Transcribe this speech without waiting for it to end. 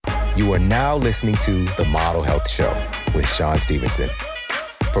You are now listening to The Model Health Show with Sean Stevenson.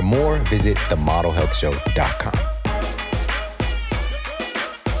 For more, visit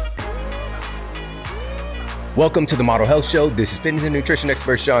themodelhealthshow.com. Welcome to The Model Health Show. This is fitness and nutrition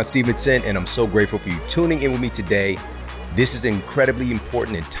expert Sean Stevenson, and I'm so grateful for you tuning in with me today. This is an incredibly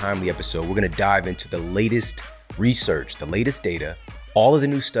important and timely episode. We're going to dive into the latest research, the latest data, all of the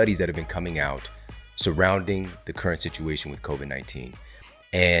new studies that have been coming out surrounding the current situation with COVID-19.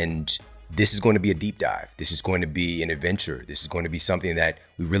 And this is going to be a deep dive. This is going to be an adventure. This is going to be something that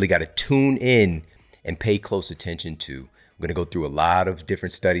we really got to tune in and pay close attention to. We're going to go through a lot of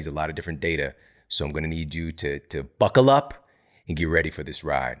different studies, a lot of different data. So I'm going to need you to buckle up and get ready for this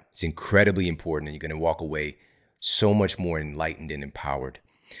ride. It's incredibly important, and you're going to walk away so much more enlightened and empowered.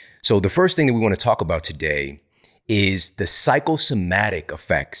 So the first thing that we want to talk about today is the psychosomatic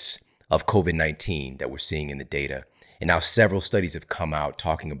effects of COVID-19 that we're seeing in the data. And now several studies have come out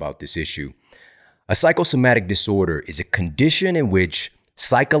talking about this issue. A psychosomatic disorder is a condition in which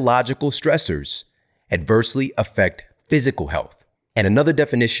psychological stressors adversely affect physical health. And another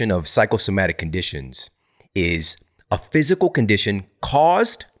definition of psychosomatic conditions is a physical condition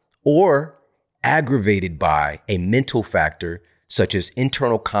caused or aggravated by a mental factor such as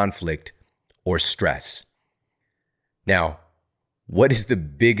internal conflict or stress. Now, what is the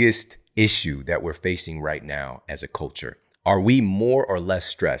biggest issue that we're facing right now as a culture? Are we more or less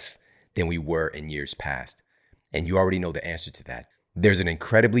stressed than we were in years past? And you already know the answer to that. There's an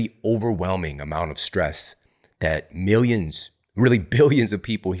incredibly overwhelming amount of stress that millions, really billions of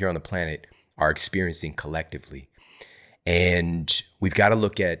people here on the planet are experiencing collectively. And we've got to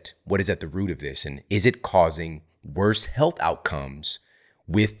look at what is at the root of this, and is it causing worse health outcomes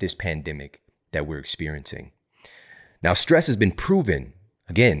with this pandemic that we're experiencing? Now, stress has been proven,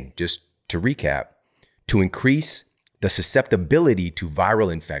 again, just to recap, to increase the susceptibility to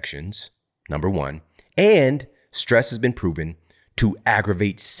viral infections, number one, and stress has been proven to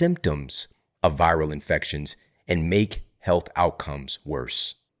aggravate symptoms of viral infections and make health outcomes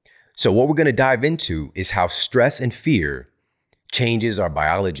worse. So what we're going to dive into is how stress and fear changes our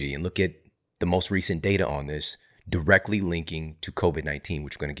biology, and look at the most recent data on this directly linking to COVID-19,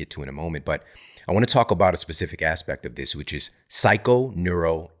 which we're going to get to in a moment. But I want to talk about a specific aspect of this, which is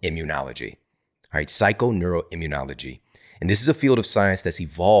psychoneuroimmunology. All right, psychoneuroimmunology. And this is a field of science that's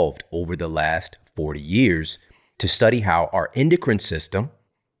evolved over the last 40 years to study how our endocrine system,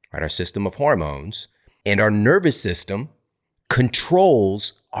 right, our system of hormones, and our nervous system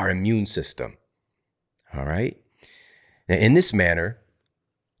controls our immune system. All right. Now, in this manner,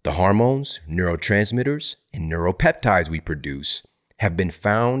 the hormones, neurotransmitters, and neuropeptides we produce have been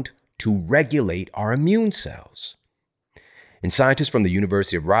found to regulate our immune cells. And scientists from the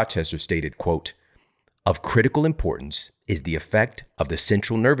University of Rochester stated, quote, "Of critical importance is the effect of the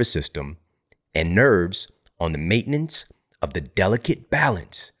central nervous system and nerves on the maintenance of the delicate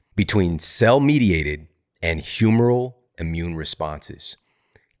balance between cell-mediated and humoral immune responses."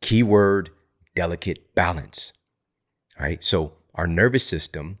 Keyword, delicate balance. All right, so our nervous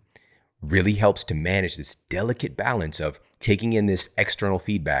system really helps to manage this delicate balance of taking in this external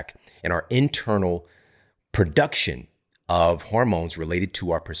feedback and our internal production of hormones related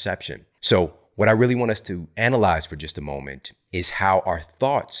to our perception. So what I really want us to analyze for just a moment is how our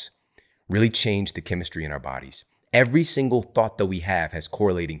thoughts really change the chemistry in our bodies. Every single thought that we have has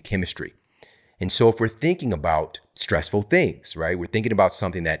correlating chemistry. And so if we're thinking about stressful things, right, we're thinking about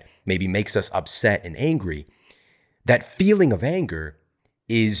something that maybe makes us upset and angry, that feeling of anger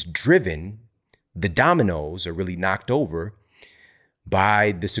is driven, the dominoes are really knocked over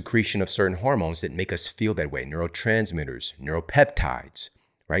by the secretion of certain hormones that make us feel that way, neurotransmitters, neuropeptides,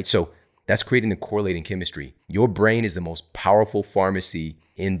 right? So that's creating the correlating chemistry. Your brain is the most powerful pharmacy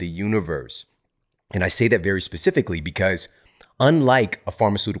in the universe. And I say that very specifically because unlike a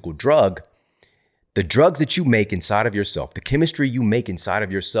pharmaceutical drug, the drugs that you make inside of yourself, the chemistry you make inside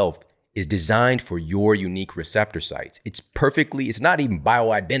of yourself is designed for your unique receptor sites. It's not even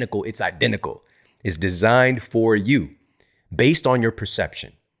bioidentical, it's identical. It's designed for you based on your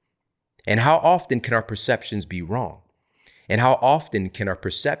perception. And how often can our perceptions be wrong? And how often can our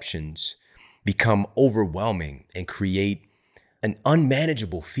perceptions become overwhelming and create an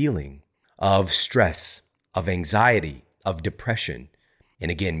unmanageable feeling of stress, of anxiety, of depression? And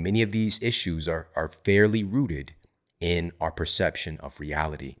again, many of these issues are fairly rooted in our perception of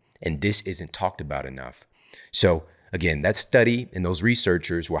reality. And this isn't talked about enough. So again, that study and those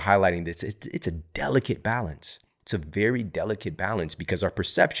researchers were highlighting this. It's a delicate balance. It's a very delicate balance because our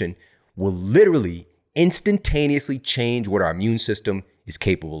perception will literally instantaneously change what our immune system is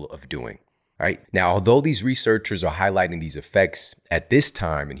capable of doing. All right. Now, although these researchers are highlighting these effects at this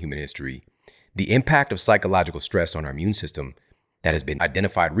time in human history, the impact of psychological stress on our immune system that has been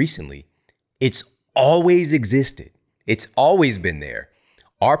identified recently, it's always existed. It's always been there.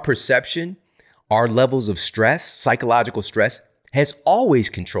 Our perception, our levels of stress, psychological stress, has always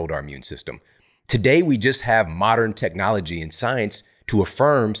controlled our immune system. Today, we just have modern technology and science to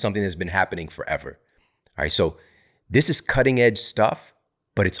affirm something that's been happening forever. All right, so this is cutting edge stuff,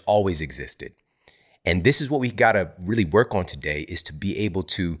 but it's always existed. And this is what we got to really work on today, is to be able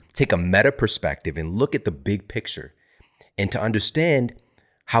to take a meta perspective and look at the big picture and to understand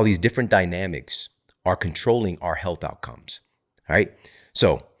how these different dynamics are controlling our health outcomes. All right.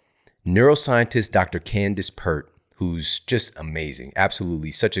 So neuroscientist Dr. Candace Pert, who's just amazing,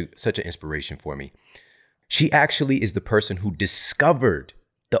 absolutely such an inspiration for me. She actually is the person who discovered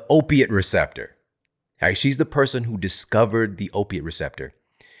the opiate receptor. All right. She's the person who discovered the opiate receptor.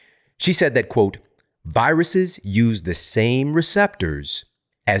 She said that, quote, viruses use the same receptors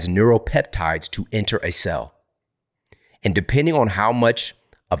as neuropeptides to enter a cell. And depending on how much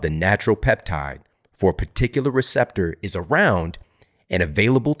of the natural peptide for a particular receptor is around and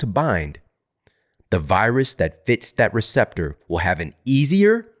available to bind, the virus that fits that receptor will have an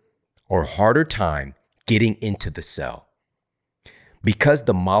easier or harder time getting into the cell. Because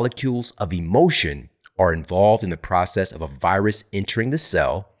the molecules of emotion are involved in the process of a virus entering the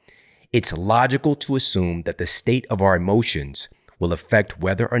cell, it's logical to assume that the state of our emotions will affect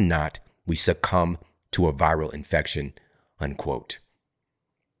whether or not we succumb to a viral infection, unquote.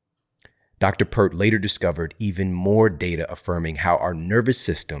 Dr. Pert later discovered even more data affirming how our nervous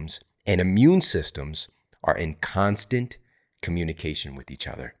systems and immune systems are in constant communication with each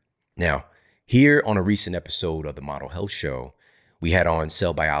other. Now, here on a recent episode of the Model Health Show, we had on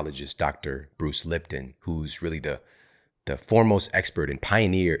cell biologist Dr. Bruce Lipton, who's really the foremost expert and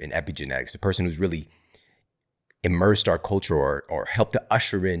pioneer in epigenetics, the person who's really immersed our culture or helped to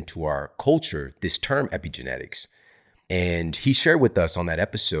usher into our culture this term epigenetics. And he shared with us on that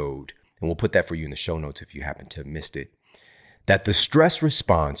episode, and we'll put that for you in the show notes if you happen to have missed it, that the stress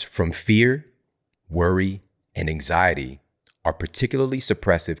response from fear, worry, and anxiety are particularly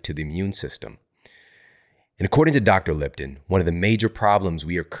suppressive to the immune system. And according to Dr. Lipton, one of the major problems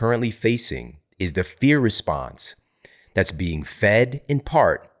we are currently facing is the fear response that's being fed in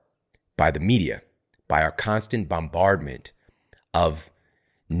part by the media, by our constant bombardment of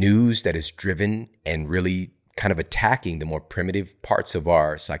news that is driven and really kind of attacking the more primitive parts of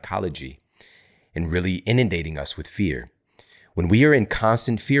our psychology and really inundating us with fear. When we are in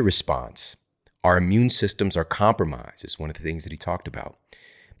constant fear response, our immune systems are compromised. It's one of the things that he talked about,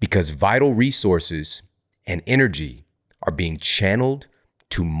 because vital resources and energy are being channeled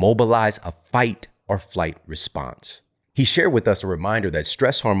to mobilize a fight or flight response. He shared with us a reminder that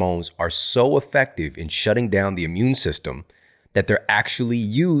stress hormones are so effective in shutting down the immune system that they're actually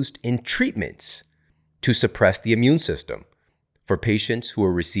used in treatments to suppress the immune system for patients who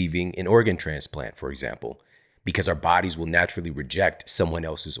are receiving an organ transplant, for example, because our bodies will naturally reject someone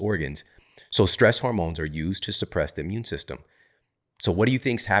else's organs. So stress hormones are used to suppress the immune system. So what do you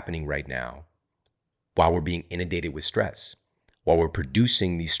think is happening right now while we're being inundated with stress, while we're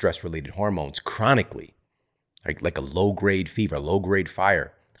producing these stress-related hormones chronically? Like a low-grade fever, a low-grade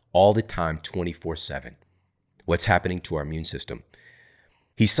fire, all the time, 24/7. What's happening to our immune system?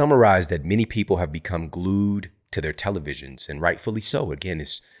 He summarized that many people have become glued to their televisions, and rightfully so. Again,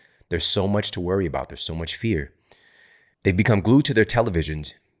 there's so much to worry about. There's so much fear. They've become glued to their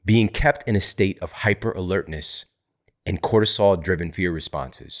televisions, being kept in a state of hyper alertness and cortisol-driven fear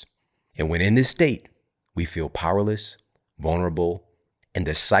responses. And when in this state, we feel powerless, vulnerable, and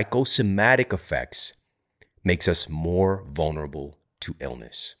the psychosomatic effects makes us more vulnerable to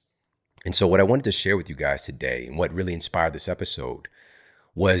illness. And so what I wanted to share with you guys today, and what really inspired this episode,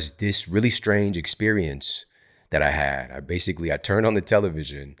 was this really strange experience that I had. I turned on the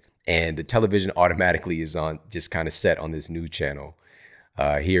television, and the television automatically is on, just kind of set on this new channel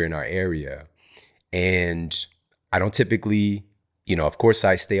here in our area. And I don't typically, of course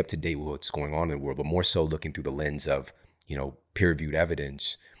I stay up to date with what's going on in the world, but more so looking through the lens of, peer-reviewed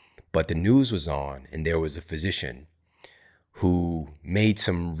evidence. But the news was on, and there was a physician who made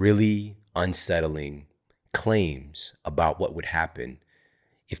some really unsettling claims about what would happen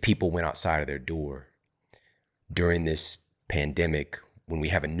if people went outside of their door during this pandemic when we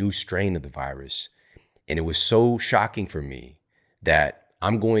have a new strain of the virus. And it was so shocking for me that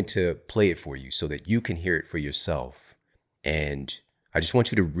I'm going to play it for you so that you can hear it for yourself. And I just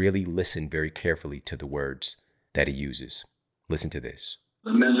want you to really listen very carefully to the words that he uses. Listen to this.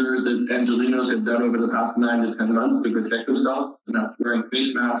 The measures that Angelenos have done over the past 9 to 10 months to protect themselves, and that's wearing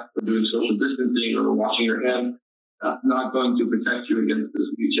face masks or doing social distancing or washing your hands, that's not going to protect you against this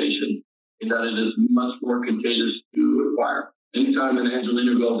mutation, in that it is much more contagious to acquire. Anytime an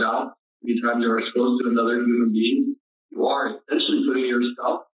Angeleno goes out, anytime you're exposed to another human being, you are essentially putting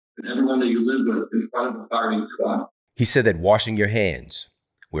yourself and everyone that you live with in front of a firing squad. He said that washing your hands,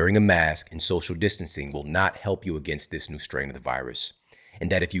 wearing a mask, and social distancing will not help you against this new strain of the virus. And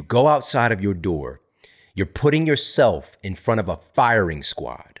that if you go outside of your door, you're putting yourself in front of a firing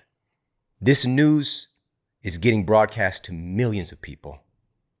squad. This news is getting broadcast to millions of people.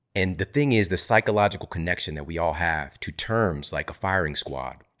 And the thing is, the psychological connection that we all have to terms like a firing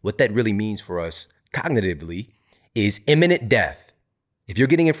squad, what that really means for us cognitively is imminent death. If you're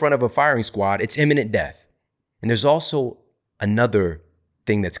getting in front of a firing squad, it's imminent death. And there's also another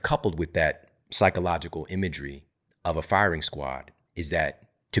thing that's coupled with that psychological imagery of a firing squad is that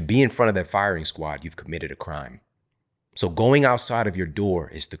to be in front of that firing squad, you've committed a crime. So going outside of your door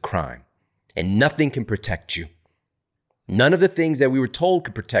is the crime, and nothing can protect you. None of the things that we were told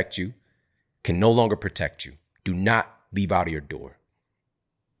could protect you can no longer protect you. Do not leave out of your door.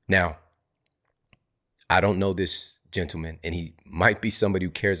 Now, I don't know this gentleman, and he might be somebody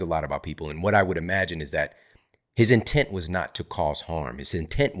who cares a lot about people. And what I would imagine is that his intent was not to cause harm. His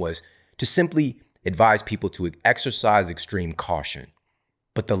intent was to simply advise people to exercise extreme caution.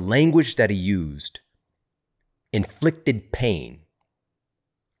 But the language that he used inflicted pain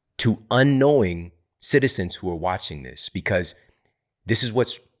to unknowing citizens who are watching this, because this is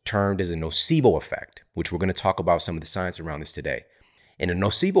what's termed as a nocebo effect, which we're going to talk about some of the science around this today. And a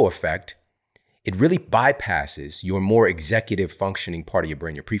nocebo effect, it really bypasses your more executive functioning part of your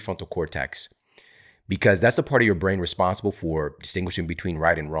brain, your prefrontal cortex, because that's the part of your brain responsible for distinguishing between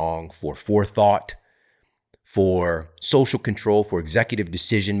right and wrong, for forethought, for social control, for executive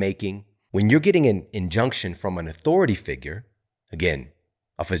decision-making. When you're getting an injunction from an authority figure, again,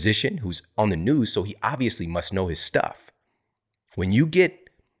 a physician who's on the news, so he obviously must know his stuff. When you get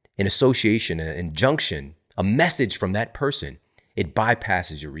an association, an injunction, a message from that person, it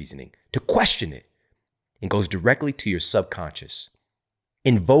bypasses your reasoning to question it and goes directly to your subconscious,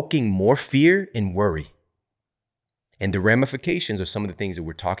 invoking more fear and worry. And the ramifications are some of the things that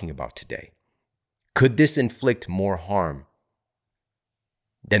we're talking about today. Could this inflict more harm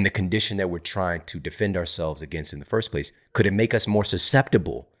than the condition that we're trying to defend ourselves against in the first place? Could it make us more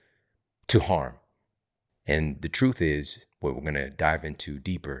susceptible to harm? And the truth is what we're going to dive into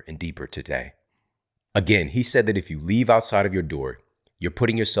deeper and deeper today. Again, he said that if you leave outside of your door, you're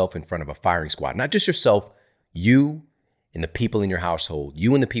putting yourself in front of a firing squad. Not just yourself, you and the people in your household,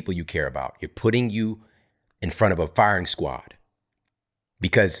 you and the people you care about. You're putting you in front of a firing squad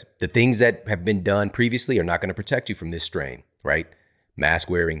because the things that have been done previously are not going to protect you from this strain, right? Mask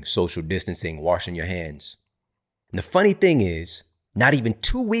wearing, social distancing, washing your hands. And the funny thing is, not even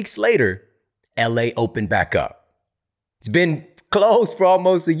 2 weeks later, LA opened back up. It's been closed for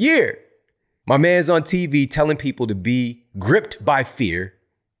almost a year. My man's on TV telling people to be gripped by fear.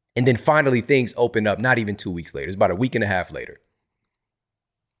 And then finally things opened up not even 2 weeks later. It's about a week and a half later.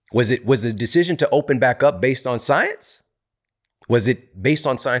 Was the decision to open back up based on science? Was it based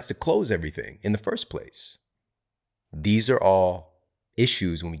on science to close everything in the first place? These are all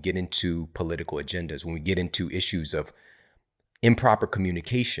issues when we get into political agendas, when we get into issues of improper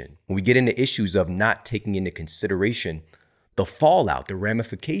communication, when we get into issues of not taking into consideration the fallout, the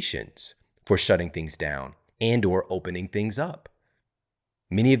ramifications for shutting things down and or opening things up.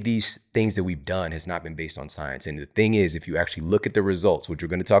 Many of these things that we've done has not been based on science. And the thing is, if you actually look at the results, which we're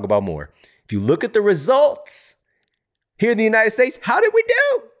going to talk about more, if you look at the results here in the United States, how did we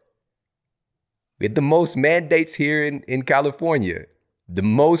do? We had the most mandates here in California, the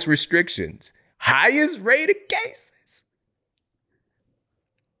most restrictions, highest rate of cases,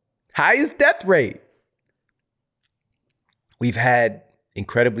 highest death rate. We've had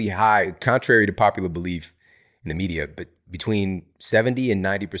incredibly high, contrary to popular belief in the media, but between 70 and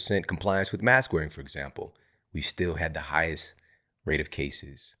 90% compliance with mask wearing, for example. We've still had the highest rate of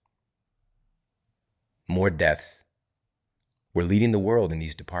cases. More deaths. We're leading the world in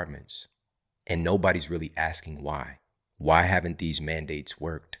these departments. And nobody's really asking why. Why haven't these mandates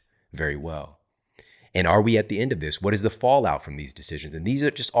worked very well? And are we at the end of this? What is the fallout from these decisions? And these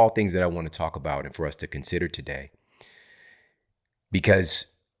are just all things that I want to talk about and for us to consider today. Because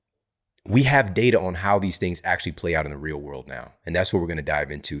we have data on how these things actually play out in the real world now. And that's what we're going to dive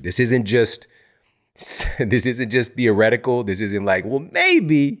into. This isn't just theoretical. This isn't like, well,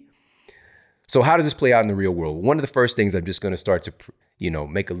 maybe. So how does this play out in the real world? One of the first things I'm just going to start to,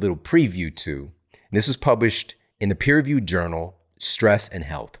 make a little preview to. This was published in the peer-reviewed journal, stress, and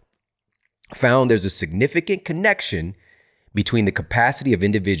health found there's a significant connection between the capacity of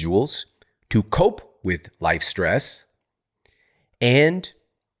individuals to cope with life stress and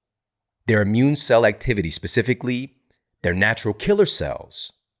their immune cell activity, specifically their natural killer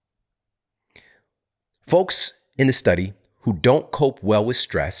cells. Folks in the study who don't cope well with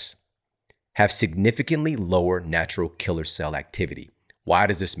stress have significantly lower natural killer cell activity. Why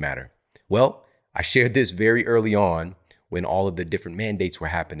does this matter? Well, I shared this very early on when all of the different mandates were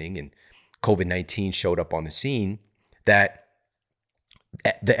happening and COVID-19 showed up on the scene, that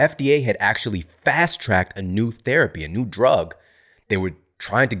the FDA had actually fast-tracked a new therapy, a new drug they were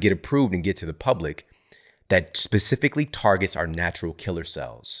trying to get approved and get to the public that specifically targets our natural killer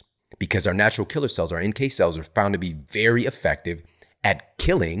cells. Because our natural killer cells, our NK cells, are found to be very effective at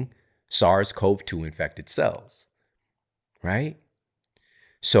killing SARS-CoV-2 infected cells, right?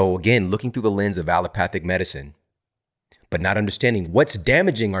 So again, looking through the lens of allopathic medicine, but not understanding what's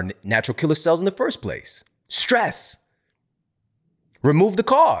damaging our natural killer cells in the first place. Stress. Remove the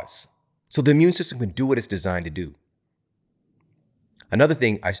cause so the immune system can do what it's designed to do. Another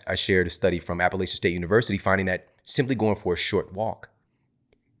thing, I shared a study from Appalachian State University finding that simply going for a short walk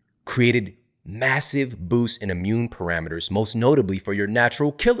created massive boosts in immune parameters, most notably for your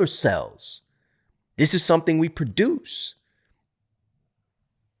natural killer cells. This is something we produce.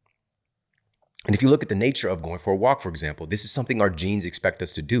 And if you look at the nature of going for a walk, for example, this is something our genes expect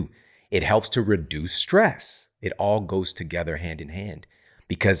us to do. It helps to reduce stress. It all goes together hand in hand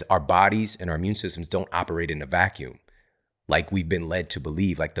because our bodies and our immune systems don't operate in a vacuum like we've been led to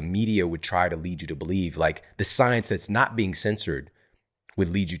believe, like the media would try to lead you to believe, like the science that's not being censored would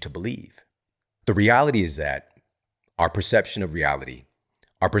lead you to believe. The reality is that our perception of reality,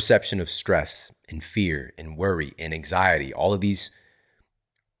 our perception of stress and fear and worry and anxiety, all of these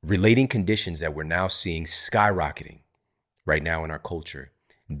relating conditions that we're now seeing skyrocketing right now in our culture,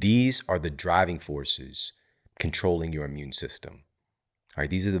 these are the driving forces controlling your immune system. All right,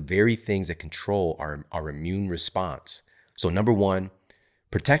 these are the very things that control our immune response. So number one,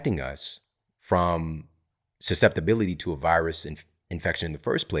 protecting us from susceptibility to a virus infection in the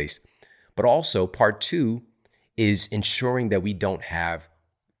first place. But also part two is ensuring that we don't have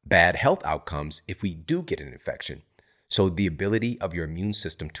bad health outcomes if we do get an infection. So the ability of your immune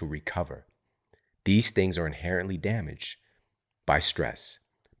system to recover. These things are inherently damaged by stress,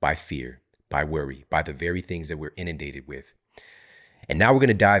 by fear, by worry, by the very things that we're inundated with. And now we're going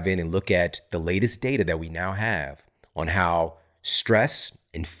to dive in and look at the latest data that we now have on how stress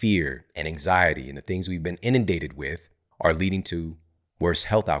and fear and anxiety and the things we've been inundated with are leading to worse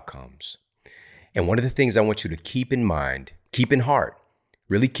health outcomes. And one of the things I want you to keep in mind, keep in heart,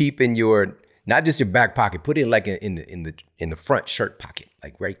 really keep in your, not just your back pocket, put it like in the front shirt pocket,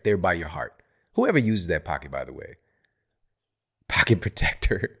 like right there by your heart. Whoever uses that pocket, by the way, pocket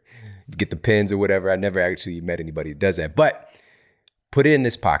protector, get the pins or whatever. I never actually met anybody that does that, but put it in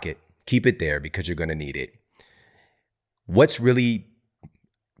this pocket, keep it there because you're going to need it. What's really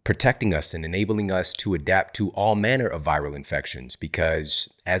protecting us and enabling us to adapt to all manner of viral infections? Because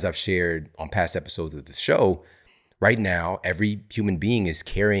as I've shared on past episodes of the show, right now, every human being is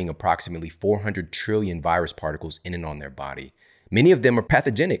carrying approximately 400 trillion virus particles in and on their body. Many of them are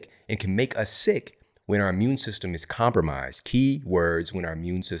pathogenic and can make us sick when our immune system is compromised. Key words: when our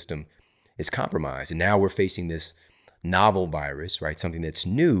immune system is compromised. And now we're facing this novel virus, right? Something that's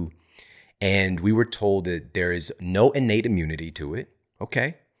new. And we were told that there is no innate immunity to it.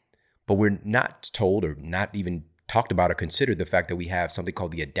 Okay. But we're not told or not even talked about or considered the fact that we have something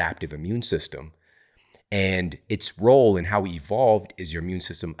called the adaptive immune system. And its role in how we evolved is your immune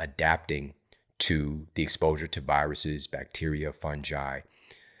system adapting to the exposure to viruses, bacteria, fungi,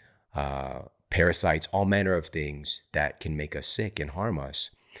 parasites, all manner of things that can make us sick and harm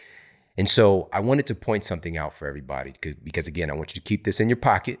us. And so I wanted to point something out for everybody because again, I want you to keep this in your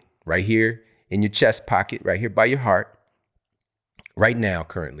pocket, right here in your chest pocket, right here by your heart. Right now,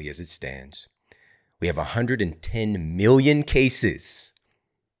 currently, as it stands, we have 110 million cases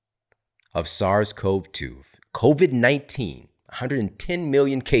of SARS-CoV-2, COVID-19, 110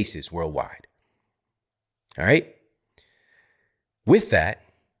 million cases worldwide. All right. With that,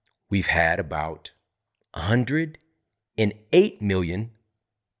 we've had about 108 million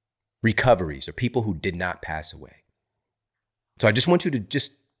recoveries or people who did not pass away. So I just want you to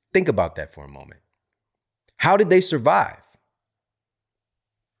just think about that for a moment. How did they survive?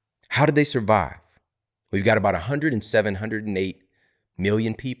 How did they survive? We've got about 107, 108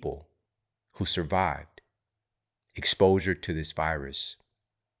 million people who survived exposure to this virus,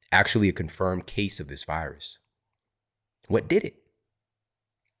 actually a confirmed case of this virus. What did it?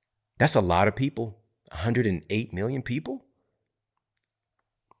 That's a lot of people, 108 million people.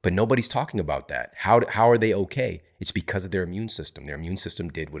 But nobody's talking about that. How are they okay? It's because of their immune system. Their immune system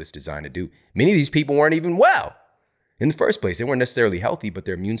did what it's designed to do. Many of these people weren't even well in the first place. They weren't necessarily healthy, but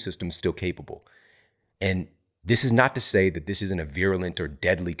their immune system is still capable. And this is not to say that this isn't a virulent or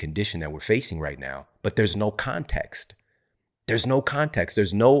deadly condition that we're facing right now, but there's no context. There's no context.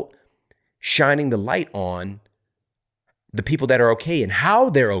 There's no shining the light on the people that are okay and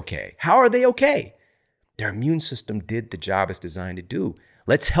how they're okay. How are they okay? Their immune system did the job it's designed to do.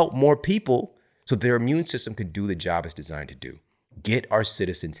 Let's help more people so their immune system can do the job it's designed to do. Get our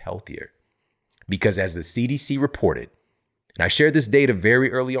citizens healthier. Because as the CDC reported, and I shared this data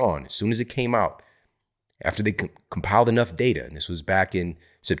very early on, as soon as it came out, after they compiled enough data, and this was back in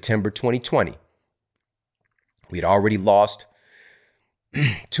September 2020, we had already lost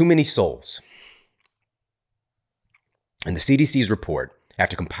too many souls. And the CDC's report,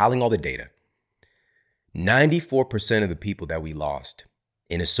 after compiling all the data, 94% of the people that we lost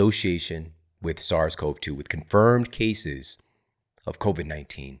in association with SARS-CoV-2, with confirmed cases of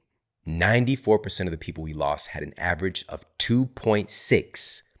COVID-19, 94% of the people we lost had an average of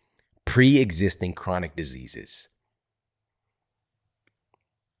 2.6 pre-existing chronic diseases.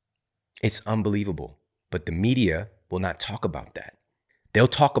 It's unbelievable, but the media will not talk about that. They'll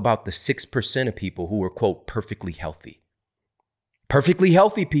talk about the 6% of people who were, quote, perfectly healthy. Perfectly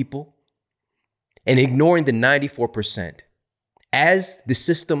healthy people, and ignoring the 94%, as the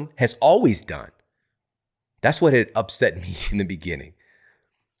system has always done. That's what had upset me in the beginning,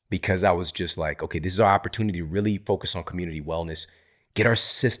 because I was just like, okay, this is our opportunity to really focus on community wellness, get our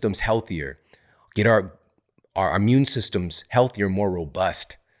systems healthier, get our immune systems healthier, more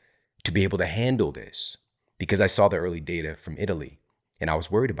robust to be able to handle this, because I saw the early data from Italy and I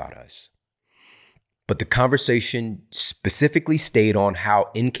was worried about us. But the conversation specifically stayed on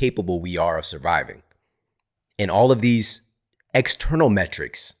how incapable we are of surviving and all of these external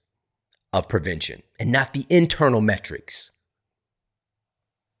metrics of prevention and not the internal metrics.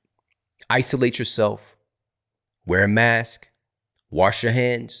 Isolate yourself, wear a mask, wash your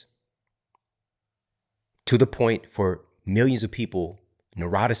hands, to the point for millions of people,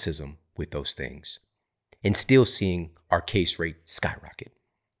 neuroticism with those things, and still seeing our case rate skyrocket,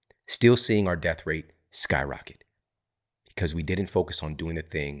 still seeing our death rate skyrocket, because we didn't focus on doing the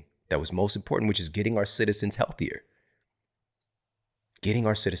thing that was most important, which is getting our citizens healthier. Getting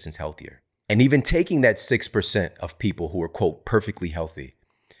our citizens healthier. And even taking that 6% of people who are, quote, perfectly healthy,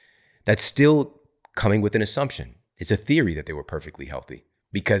 that's still coming with an assumption. It's a theory that they were perfectly healthy,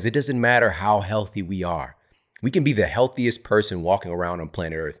 because it doesn't matter how healthy we are. We can be the healthiest person walking around on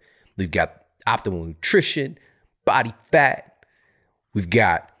planet Earth. We've got optimal nutrition, body fat. We've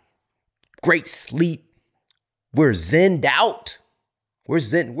got great sleep. We're zenned out. We're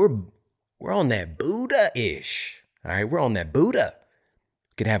on that Buddha-ish. All right, we're on that Buddha.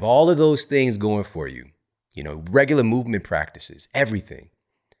 You can have all of those things going for you. You know, regular movement practices, everything.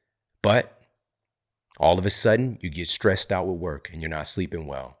 But all of a sudden, you get stressed out with work and you're not sleeping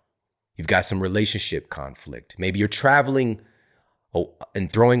well. You've got some relationship conflict. Maybe you're traveling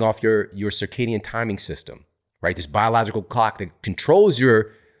and throwing off your circadian timing system, right? This biological clock that controls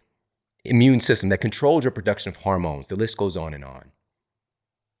your immune system, that controls your production of hormones. The list goes on and on.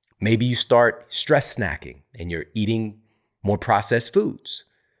 Maybe you start stress snacking and you're eating more processed foods.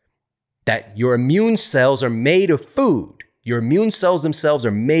 That your immune cells are made of food. Your immune cells themselves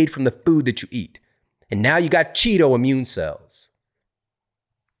are made from the food that you eat. And now you got Cheeto immune cells.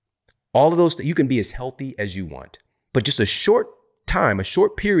 All of those, you can be as healthy as you want. But just a short time, a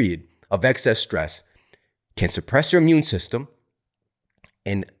short period of excess stress can suppress your immune system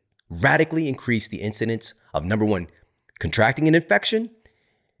and radically increase the incidence of, number one, contracting an infection,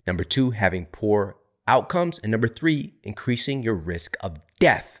 number two, having poor outcomes, and number three, increasing your risk of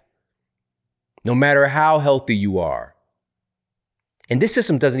death, no matter how healthy you are. And this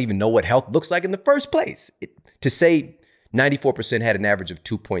system doesn't even know what health looks like in the first place. To say 94% had an average of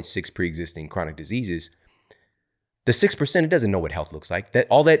 2.6 pre-existing chronic diseases, the 6%, it doesn't know what health looks like. That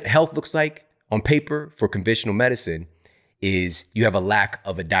all that health looks like on paper for conventional medicine is you have a lack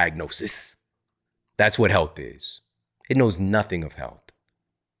of a diagnosis. That's what health is. It knows nothing of health.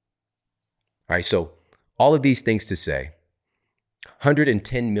 All right, so all of these things to say,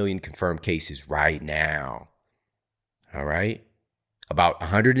 110 million confirmed cases right now. All right. About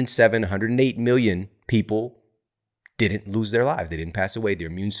 107, 108 million people didn't lose their lives. They didn't pass away. Their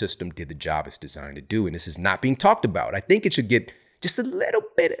immune system did the job it's designed to do. And this is not being talked about. I think it should get just a little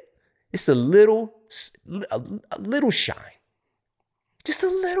bit, it's a little shine. Just a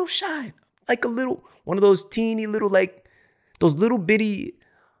little shine. Like one of those teeny little, like those little bitty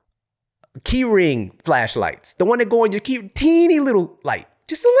key ring flashlights. The one that go on your key, teeny little light.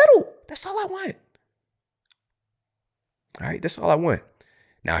 Just a little. That's all I want. All right, that's all I want.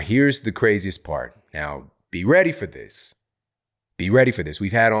 Now, here's the craziest part. Now, be ready for this. Be ready for this.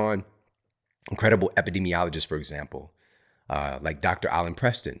 We've had on incredible epidemiologists, for example, like Dr. Alan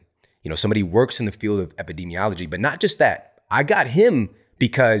Preston. Somebody who works in the field of epidemiology, but not just that. I got him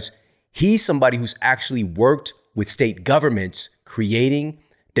because he's somebody who's actually worked with state governments creating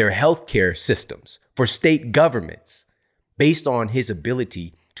their healthcare systems for state governments based on his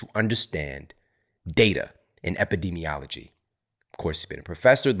ability to understand data in epidemiology. Of course, he's been a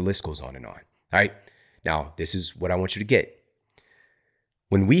professor. The list goes on and on. All right. Now, this is what I want you to get.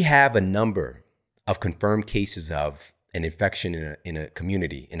 When we have a number of confirmed cases of an infection in a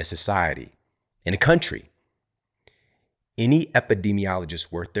community, in a society, in a country, any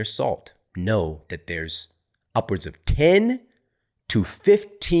epidemiologist worth their salt know that there's upwards of 10 to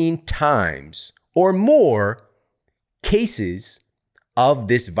 15 times or more cases of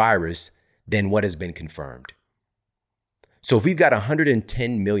this virus than what has been confirmed. So if we've got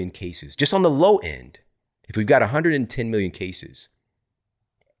 110 million cases, just on the low end, if we've got 110 million cases,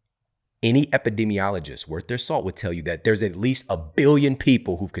 any epidemiologist worth their salt would tell you that there's at least 1 billion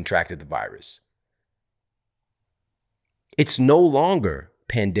people who've contracted the virus. It's no longer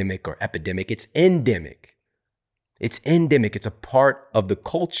pandemic or epidemic, it's endemic. It's endemic. It's a part of the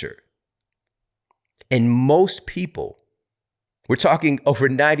culture. And most people, we're talking over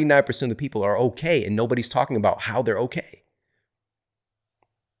 99% of the people are okay, and nobody's talking about how they're okay.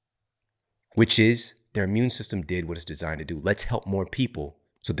 Which is their immune system did what it's designed to do. Let's help more people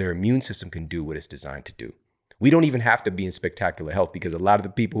so their immune system can do what it's designed to do. We don't even have to be in spectacular health because a lot of the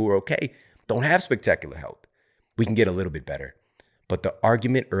people who are okay don't have spectacular health. We can get a little bit better. But the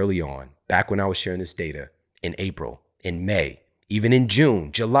argument early on, back when I was sharing this data in April, in May, even in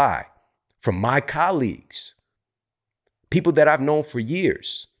June, July, from my colleagues, people that I've known for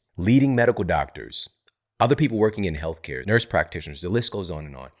years, leading medical doctors, other people working in healthcare, nurse practitioners, the list goes on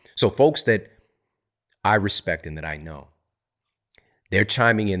and on. So folks that I respect and that I know, they're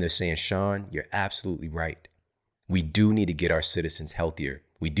chiming in, they're saying, Sean, you're absolutely right. We do need to get our citizens healthier.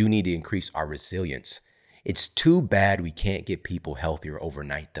 We do need to increase our resilience. It's too bad we can't get people healthier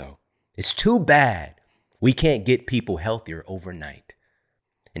overnight, though. It's too bad we can't get people healthier overnight.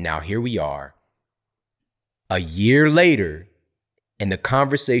 And now here we are, a year later, and the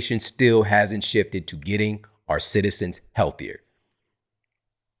conversation still hasn't shifted to getting our citizens healthier.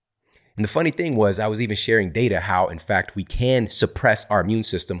 And the funny thing was, I was even sharing data how, in fact, we can suppress our immune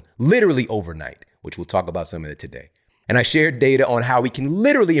system literally overnight, which we'll talk about some of it today. And I shared data on how we can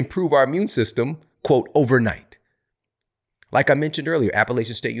literally improve our immune system, quote, overnight. Like I mentioned earlier,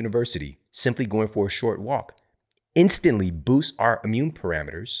 Appalachian State University, simply going for a short walk, instantly boosts our immune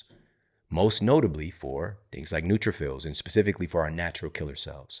parameters, most notably for things like neutrophils and specifically for our natural killer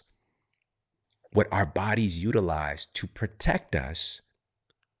cells. What our bodies utilize to protect us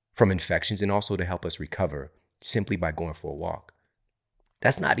from infections and also to help us recover simply by going for a walk.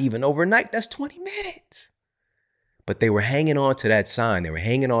 That's not even overnight, that's 20 minutes. But they were hanging on to that sign, they were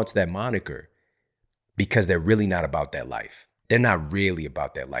hanging on to that moniker because they're really not about that life. They're not really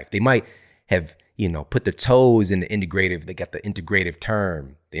about that life. They might have, put their toes in the integrative, they got the integrative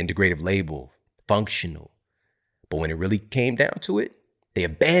term, the integrative label, functional. But when it really came down to it, they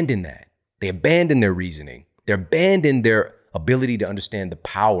abandoned that. They abandoned their reasoning. They abandoned their ability to understand the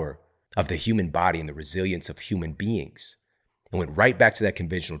power of the human body and the resilience of human beings, and went right back to that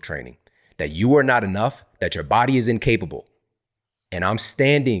conventional training, that you are not enough, that your body is incapable. And I'm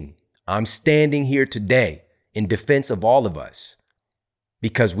standing here today in defense of all of us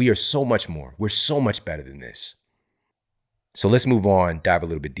because we are so much more. We're so much better than this. So let's move on, dive a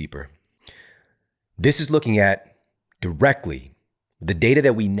little bit deeper. This is looking at directly the data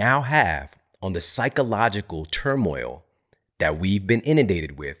that we now have on the psychological turmoil that we've been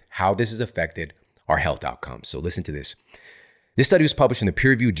inundated with, how this has affected our health outcomes. So listen to this. This study was published in the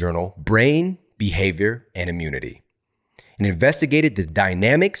peer-reviewed journal, Brain, Behavior, and Immunity, and investigated the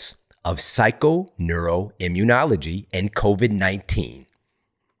dynamics of psychoneuroimmunology and COVID-19.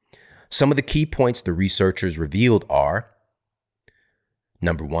 Some of the key points the researchers revealed are,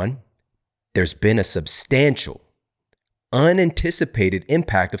 number one, there's been a substantial, unanticipated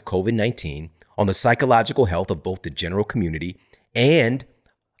impact of COVID-19 on the psychological health of both the general community and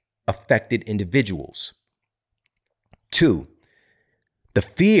affected individuals. Two, the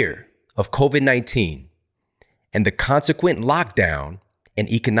fear of COVID-19 and the consequent lockdown and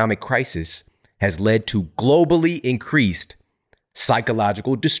economic crisis has led to globally increased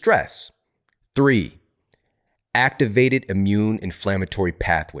psychological distress. Three, activated immune inflammatory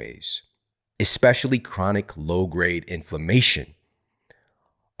pathways, especially chronic low-grade inflammation,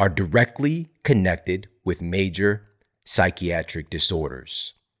 are directly connected with major psychiatric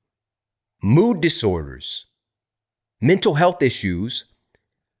disorders. Mood disorders, mental health issues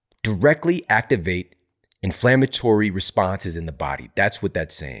directly activate inflammatory responses in the body. That's what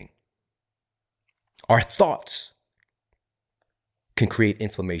that's saying. Our thoughts can create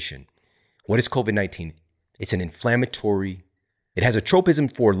inflammation. What is COVID-19? It's an inflammatory, it has a tropism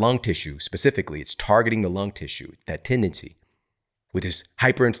for lung tissue. Specifically, it's targeting the lung tissue, that tendency with this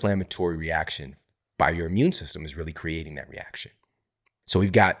hyperinflammatory reaction by your immune system is really creating that reaction. So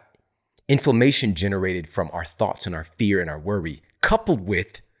we've got inflammation generated from our thoughts and our fear and our worry, coupled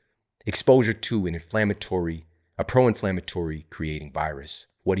with exposure to a pro-inflammatory creating virus.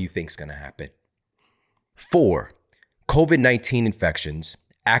 What do you think is going to happen? 4, COVID-19 infections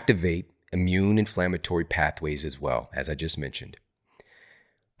activate immune inflammatory pathways as well, as I just mentioned.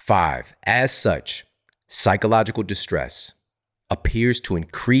 5, as such, psychological distress appears to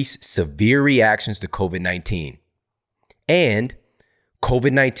increase severe reactions to COVID-19, and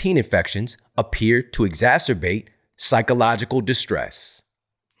COVID-19 infections appear to exacerbate psychological distress.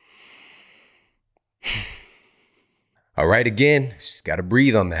 All right, again, just got to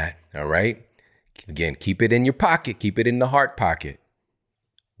breathe on that, all right? Again, keep it in your pocket, keep it in the heart pocket.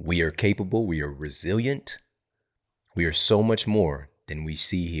 We are capable, we are resilient. We are so much more than we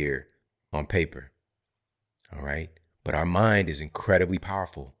see here on paper, all right? But our mind is incredibly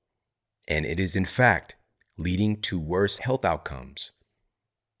powerful, and it is in fact leading to worse health outcomes.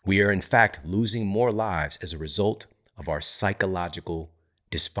 We are in fact losing more lives as a result of our psychological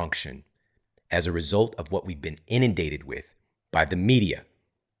dysfunction, as a result of what we've been inundated with by the media.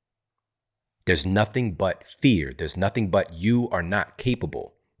 There's nothing but fear. There's nothing but you are not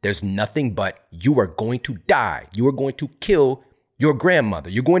capable. There's nothing but you are going to die. You are going to kill your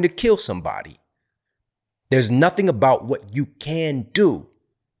grandmother. You're going to kill somebody. There's nothing about what you can do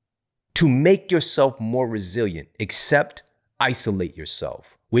to make yourself more resilient except isolate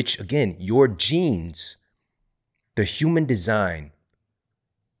yourself, which again, your genes, the human design,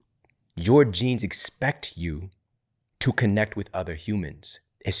 your genes expect you to connect with other humans.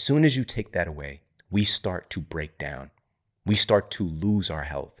 As soon as you take that away, we start to break down. We start to lose our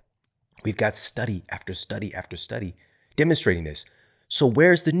health. We've got study after study after study demonstrating this. So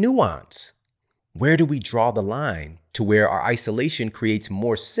where's the nuance? Where do we draw the line to where our isolation creates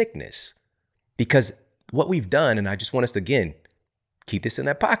more sickness? Because what we've done, and I just want us to, again, keep this in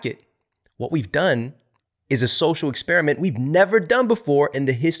that pocket. What we've done is a social experiment we've never done before in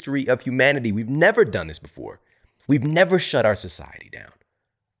the history of humanity. We've never done this before. We've never shut our society down.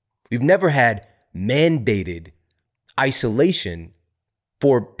 We've never had mandated isolation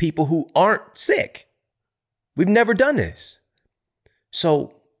for people who aren't sick. We've never done this.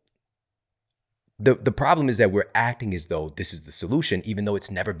 So the problem is that we're acting as though this is the solution, even though it's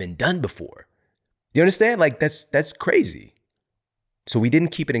never been done before. You understand? Like that's crazy. So we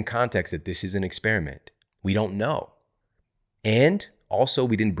didn't keep it in context that this is an experiment. We don't know. And also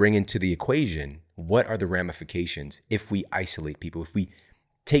we didn't bring into the equation, what are the ramifications if we isolate people? If we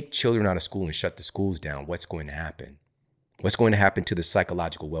take children out of school and shut the schools down, what's going to happen? What's going to happen to the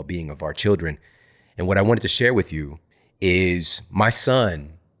psychological well-being of our children? And what I wanted to share with you is my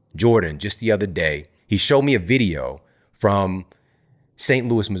son, Jordan, just the other day, he showed me a video from St.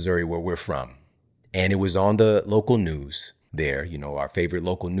 Louis, Missouri, where we're from. And it was on the local news there, you know, our favorite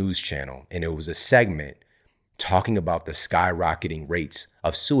local news channel. And it was a segment talking about the skyrocketing rates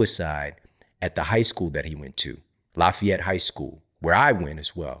of suicide at the high school that he went to, Lafayette High School, where I went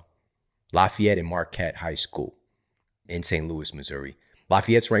as well. Lafayette and Marquette High School in St. Louis, Missouri.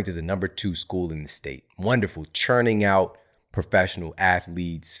 Lafayette's ranked as the number 2 school in the state. Wonderful, churning out professional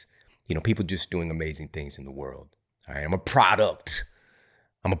athletes, you know, people just doing amazing things in the world. All right, I'm a product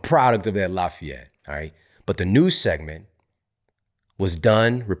of that Lafayette, all right? But the news segment was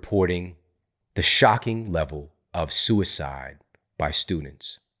done reporting the shocking level of suicide by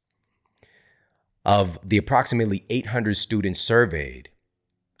students. Of the approximately 800 students surveyed,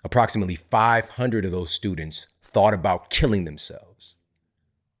 approximately 500 of those students thought about killing themselves.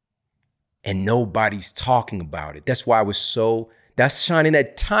 And nobody's talking about it. That's why that's shining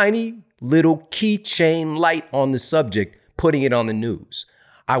that tiny little keychain light on the subject, putting it on the news.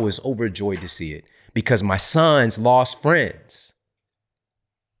 I was overjoyed to see it because my sons lost friends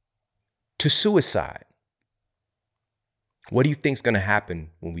to suicide. What do you think is going to happen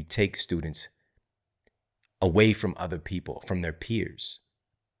when we take students away from other people, from their peers?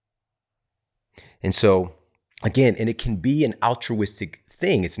 And so, again, and it can be an altruistic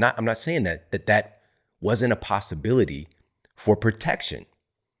thing. I'm not saying that wasn't a possibility for protection.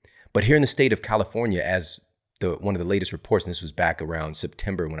 But here in the state of California, as one of the latest reports, and this was back around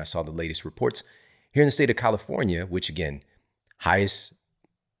September when I saw the latest reports here in the state of California, which again, highest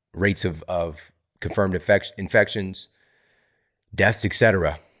rates of confirmed infections, deaths,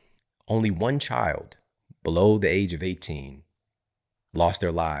 etc. Only one child below the age of 18 lost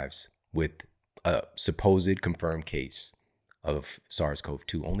their lives with a supposed confirmed case of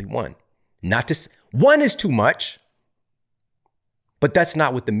SARS-CoV-2. Only one. One is too much, but that's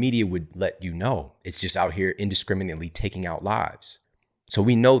not what the media would let you know. It's just out here indiscriminately taking out lives. So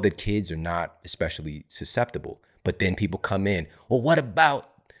we know that kids are not especially susceptible, but then people come in, well, what about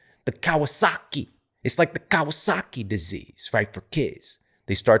the Kawasaki? It's like the Kawasaki disease, right, for kids.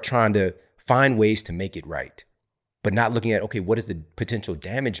 They start trying to find ways to make it right, but not looking at, okay, what is the potential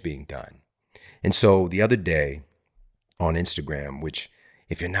damage being done? And so the other day on Instagram, which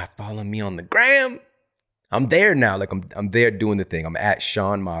if you're not following me on the gram, I'm there now. Like I'm there doing the thing. I'm at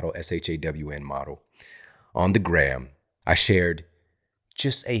Sean Model, SHAWN Model on the gram. I shared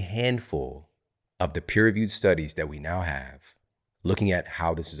just a handful of the peer-reviewed studies that we now have looking at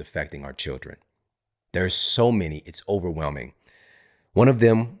how this is affecting our children. There's so many, it's overwhelming. One of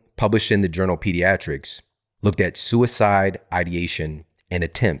them, published in the journal Pediatrics, looked at suicide ideation and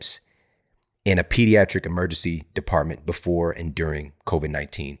attempts in a pediatric emergency department before and during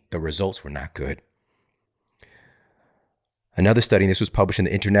COVID-19. The results were not good. Another study, and this was published in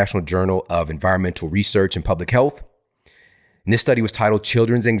the International Journal of Environmental Research and Public Health. And this study was titled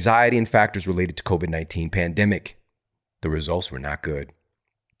Children's Anxiety and Factors Related to COVID-19 Pandemic. The results were not good.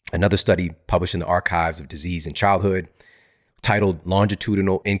 Another study published in the Archives of Disease in Childhood, titled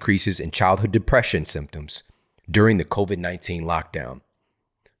Longitudinal Increases in Childhood Depression Symptoms During the COVID-19 Lockdown.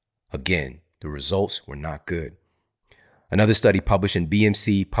 Again, the results were not good. Another study published in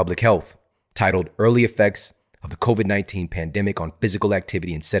BMC Public Health, titled Early Effects of the COVID-19 Pandemic on Physical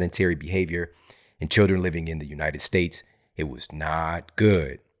Activity and Sedentary Behavior in Children Living in the United States. It was not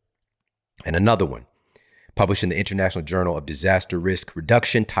good. And another one, published in the International Journal of Disaster Risk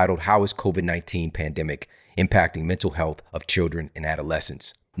Reduction, titled How is COVID-19 Pandemic Impacting Mental Health of Children and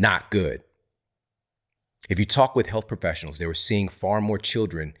Adolescents? Not good. If you talk with health professionals, they were seeing far more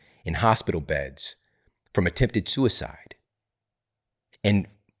children in hospital beds from attempted suicide and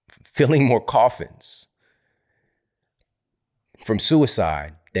filling more coffins from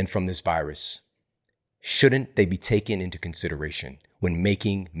suicide than from this virus. Shouldn't they be taken into consideration when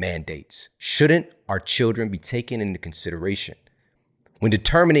making mandates? Shouldn't our children be taken into consideration when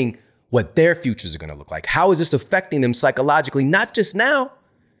determining what their futures are going to look like? How is this affecting them psychologically? Not just now.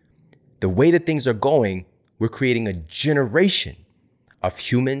 The way that things are going, we're creating a generation of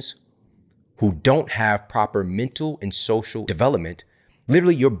humans who don't have proper mental and social development.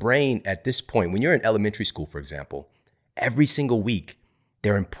 Literally, your brain at this point, when you're in elementary school, for example, every single week,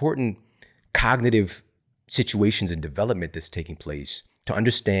 there are important cognitive situations and development that's taking place to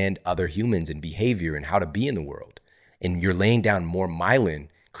understand other humans and behavior and how to be in the world. And you're laying down more myelin,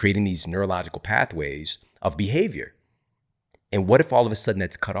 creating these neurological pathways of behavior. And what if all of a sudden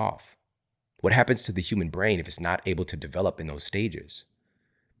that's cut off? What happens to the human brain if it's not able to develop in those stages?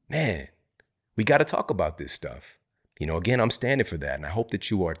 Man, we got to talk about this stuff. Again, I'm standing for that, and I hope that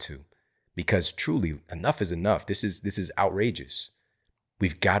you are too, because truly, enough is enough. This is outrageous.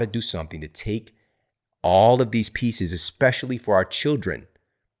 We've got to do something to take all of these pieces, especially for our children.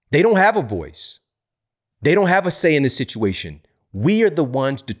 They don't have a voice. They don't have a say in this situation. We are the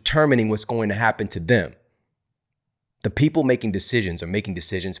ones determining what's going to happen to them. The people making decisions are making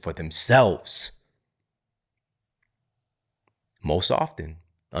decisions for themselves. Most often,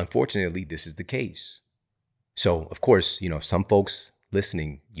 unfortunately, this is the case. So, of course, some folks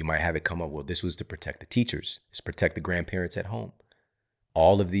listening, you might have it come up, well, this was to protect the teachers. It's protect the grandparents at home.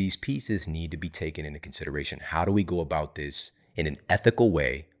 All of these pieces need to be taken into consideration. How do we go about this in an ethical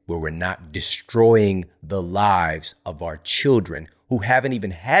way where we're not destroying the lives of our children who haven't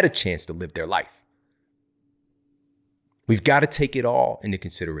even had a chance to live their life? We've got to take it all into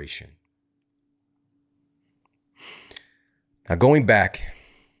consideration. Now, going back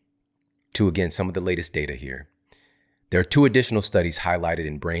to, again, some of the latest data here, there are 2 additional studies highlighted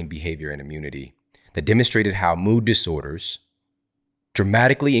in Brain Behavior and Immunity that demonstrated how mood disorders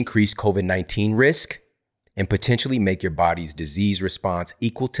dramatically increase COVID-19 risk and potentially make your body's disease response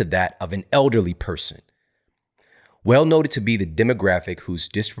equal to that of an elderly person. Well noted to be the demographic who's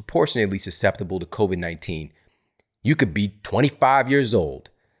disproportionately susceptible to COVID-19. You could be 25 years old,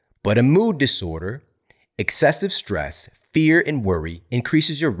 but a mood disorder, excessive stress, fear, and worry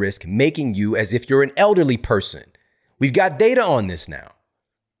increases your risk, making you as if you're an elderly person. We've got data on this now.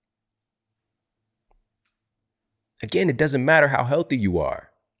 Again, it doesn't matter how healthy you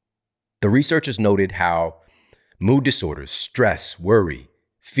are. The researchers noted how Mood disorders, stress, worry,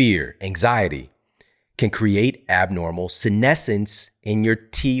 fear, anxiety can create abnormal senescence in your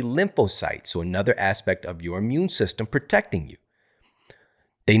T lymphocytes, so another aspect of your immune system protecting you.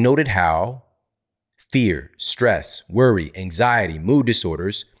 They noted how fear, stress, worry, anxiety, mood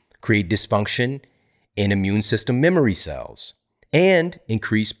disorders create dysfunction in immune system memory cells and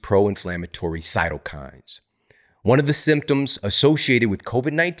increase pro-inflammatory cytokines. One of the symptoms associated with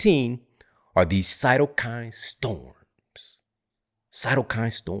COVID-19 are these cytokine storms.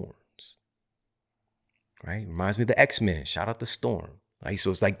 Cytokine storms. Right? Reminds me of the X-Men. Shout out to Storm. Right?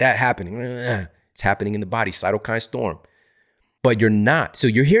 So it's like that happening. It's happening in the body, cytokine storm. But you're not. So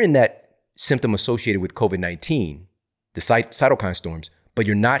you're hearing that symptom associated with COVID-19, the cytokine storms, but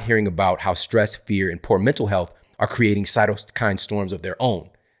you're not hearing about how stress, fear, and poor mental health are creating cytokine storms of their own.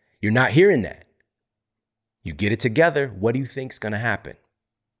 You're not hearing that. You get it together. What do you think's going to happen?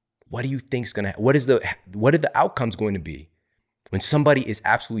 What do you think's going to happen? What are the outcomes going to be when somebody is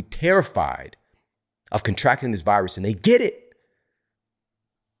absolutely terrified of contracting this virus and they get it?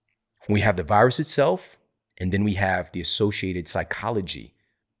 We have the virus itself, and then we have the associated psychology.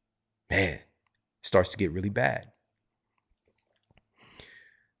 Man, it starts to get really bad.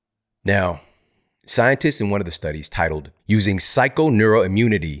 Now, scientists in one of the studies titled Using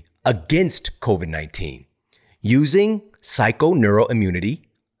Psychoneuroimmunity Against COVID-19, using psychoneuroimmunity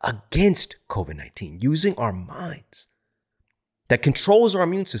against COVID-19, using our minds that controls our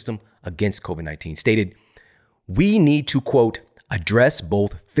immune system against COVID-19, stated, we need to, quote, address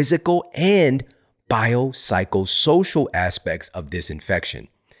both physical and biopsychosocial aspects of this infection,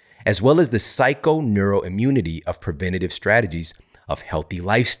 as well as the psychoneuroimmunity of preventative strategies of healthy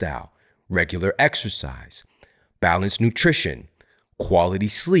lifestyle, regular exercise, balanced nutrition, quality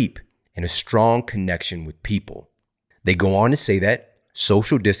sleep, and a strong connection with people. They go on to say that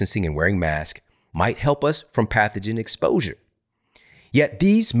social distancing and wearing masks might help us from pathogen exposure. Yet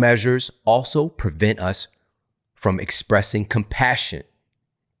these measures also prevent us from expressing compassion,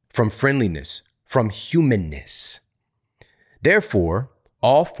 from friendliness, from humanness. Therefore,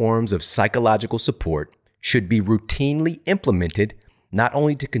 all forms of psychological support should be routinely implemented, not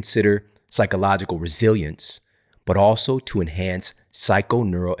only to consider psychological resilience, but also to enhance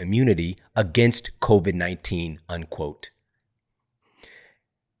psychoneuroimmunity against COVID-19, unquote.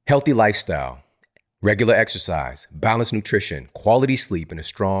 Healthy lifestyle, regular exercise, balanced nutrition, quality sleep, and a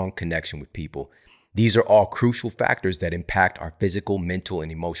strong connection with people. These are all crucial factors that impact our physical, mental,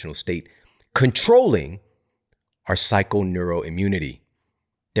 and emotional state, controlling our psychoneuroimmunity.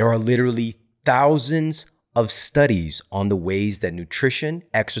 There are literally thousands of studies on the ways that nutrition,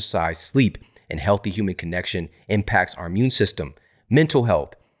 exercise, sleep, and healthy human connection impacts our immune system, mental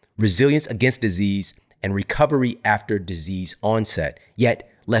health, resilience against disease, and recovery after disease onset. Yet,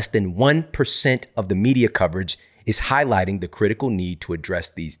 less than 1% of the media coverage is highlighting the critical need to address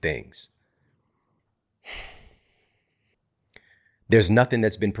these things. There's nothing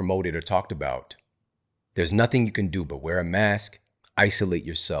that's been promoted or talked about. There's nothing you can do but wear a mask, isolate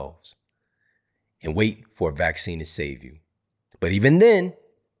yourselves, and wait for a vaccine to save you. But even then,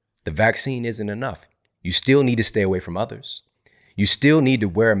 the vaccine isn't enough. You still need to stay away from others. You still need to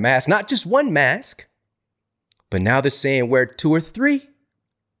wear a mask, not just one mask, but now they're saying wear 2 or 3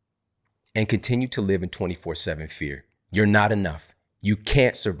 and continue to live in 24/7 fear. You're not enough. You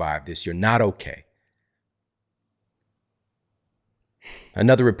can't survive this. You're not okay.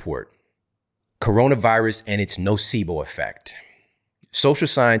 Another report, coronavirus and its nocebo effect. Social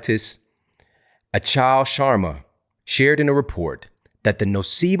scientist Achal Sharma shared in a report that the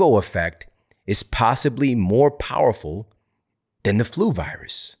nocebo effect is possibly more powerful than the flu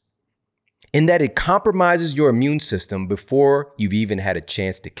virus, in that it compromises your immune system before you've even had a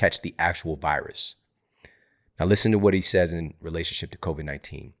chance to catch the actual virus. Now listen to what he says in relationship to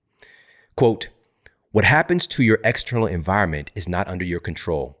COVID-19. Quote, what happens to your external environment is not under your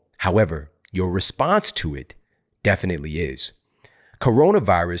control. However, your response to it definitely is.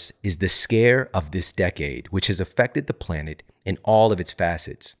 Coronavirus is the scare of this decade, which has affected the planet in all of its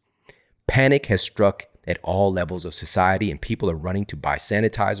facets. Panic has struck at all levels of society, and people are running to buy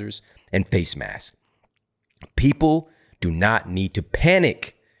sanitizers and face masks. People do not need to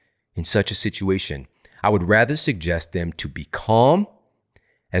panic in such a situation. I would rather suggest them to be calm,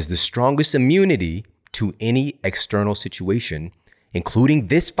 as the strongest immunity to any external situation, including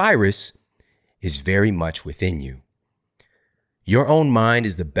this virus, is very much within you. Your own mind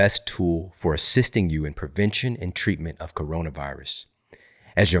is the best tool for assisting you in prevention and treatment of coronavirus.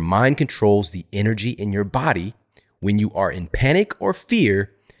 As your mind controls the energy in your body, when you are in panic or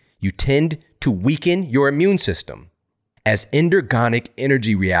fear, you tend to weaken your immune system. As endergonic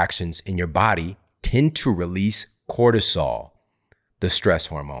energy reactions in your body tend to release cortisol, the stress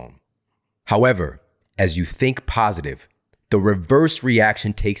hormone. However, as you think positive, the reverse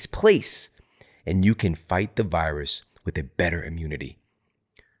reaction takes place and you can fight the virus with a better immunity.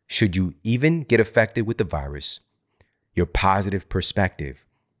 Should you even get affected with the virus, your positive perspective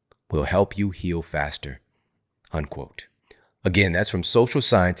will help you heal faster, unquote. Again, that's from social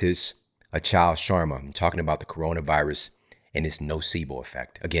scientist Achal Sharma. I'm talking about the coronavirus and its nocebo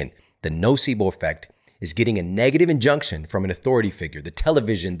effect. Again, the nocebo effect is getting a negative injunction from an authority figure, the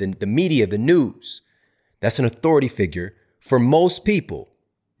television, the media, the news. That's an authority figure for most people.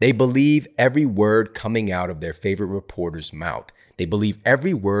 They believe every word coming out of their favorite reporter's mouth. They believe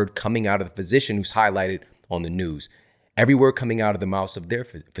every word coming out of the physician who's highlighted on the news. Every word coming out of the mouth of their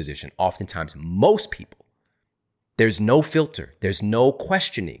physician. Oftentimes, most people, there's no filter. There's no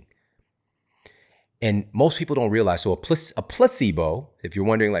questioning. And most people don't realize, so a placebo, if you're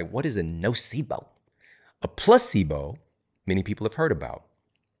wondering like, what is a nocebo? A placebo, many people have heard about.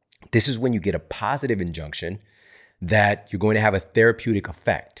 This is when you get a positive injunction that you're going to have a therapeutic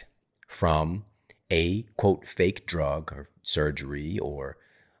effect from a, quote, fake drug or surgery or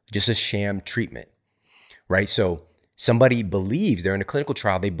just a sham treatment, right? So somebody believes, they're in a clinical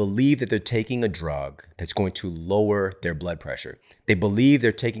trial, they believe that they're taking a drug that's going to lower their blood pressure. They believe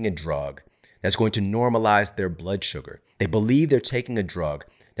they're taking a drug that's going to normalize their blood sugar. They believe they're taking a drug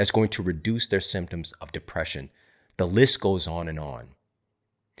that's going to reduce their symptoms of depression. The list goes on and on.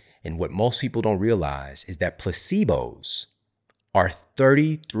 And what most people don't realize is that placebos are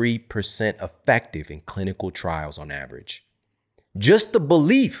 33% effective in clinical trials on average. Just the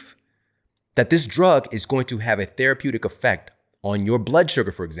belief that this drug is going to have a therapeutic effect on your blood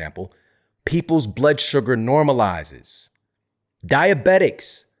sugar, for example, people's blood sugar normalizes.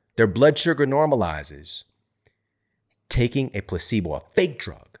 Diabetics, their blood sugar normalizes. Taking a placebo, a fake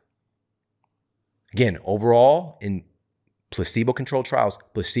drug. Again, overall, in placebo-controlled trials,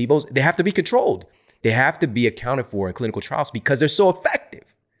 placebos, they have to be controlled. They have to be accounted for in clinical trials because they're so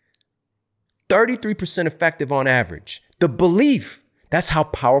effective. 33% effective on average. The belief, that's how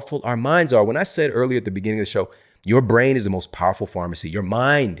powerful our minds are. When I said earlier at the beginning of the show, your brain is the most powerful pharmacy. Your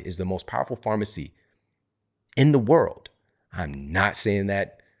mind is the most powerful pharmacy in the world. I'm not saying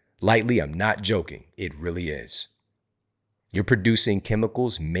that lightly. I'm not joking. It really is. You're producing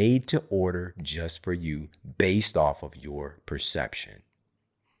chemicals made to order just for you based off of your perception.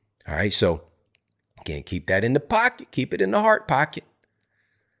 All right. So again, keep that in the pocket, keep it in the heart pocket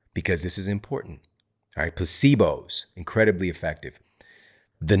because this is important. All right. Placebos, incredibly effective.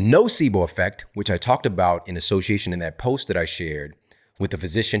 The nocebo effect, which I talked about in association in that post that I shared with a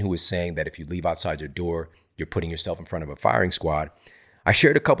physician who was saying that if you leave outside your door, you're putting yourself in front of a firing squad. I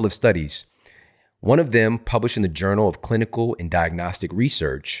shared a couple of studies. One of them published in the Journal of Clinical and Diagnostic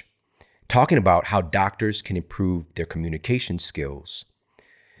Research, talking about how doctors can improve their communication skills.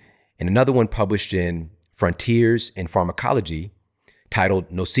 And another one published in Frontiers in Pharmacology, titled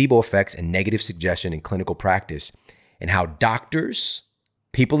Nocebo Effects and Negative Suggestion in Clinical Practice, and how doctors,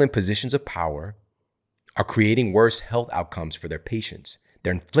 people in positions of power, are creating worse health outcomes for their patients.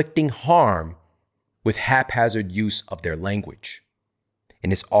 They're inflicting harm with haphazard use of their language.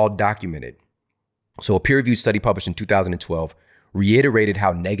 And it's all documented. So a peer-reviewed study published in 2012 reiterated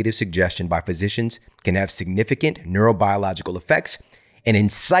how negative suggestion by physicians can have significant neurobiological effects and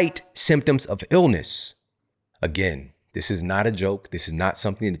incite symptoms of illness. Again, this is not a joke. This is not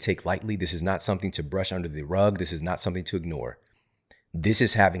something to take lightly. This is not something to brush under the rug. This is not something to ignore. This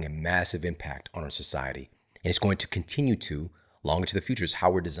is having a massive impact on our society, and it's going to continue to long into the future. Is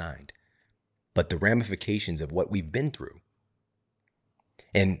how we're designed. But the ramifications of what we've been through.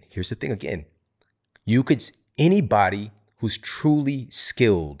 And here's the thing again. Anybody who's truly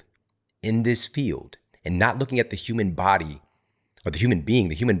skilled in this field and not looking at the human body or the human being,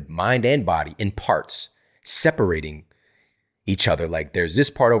 the human mind and body in parts, separating each other. Like there's this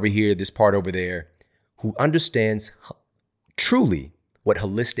part over here, this part over there, who understands truly what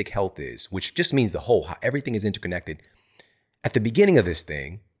holistic health is, which just means the whole, how everything is interconnected. At the beginning of this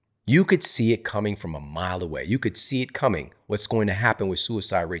thing, you could see it coming from a mile away. You could see it coming, what's going to happen with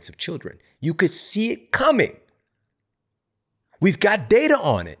suicide rates of children. You could see it coming. We've got data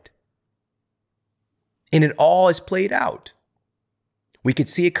on it. And it all is played out. We could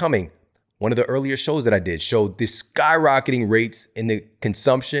see it coming. One of the earlier shows that I did showed the skyrocketing rates in the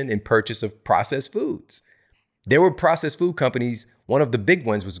consumption and purchase of processed foods. There were processed food companies. One of the big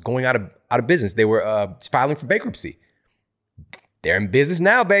ones was going out of business. They were filing for bankruptcy. They're in business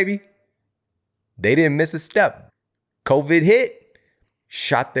now, baby. They didn't miss a step. COVID hit,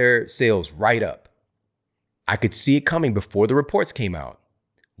 shot their sales right up. I could see it coming before the reports came out.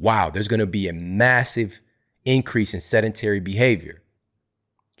 wow, there's going to be a massive increase in sedentary behavior.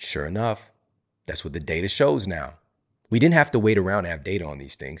 Sure enough, that's what the data shows now. We didn't have to wait around to have data on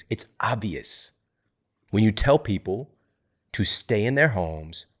these things. It's obvious. When you tell people to stay in their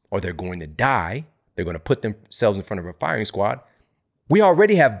homes or they're going to die, they're going to put themselves in front of a firing squad. We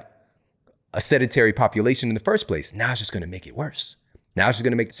already have a sedentary population in the first place. Now it's just going to make it worse. Now it's just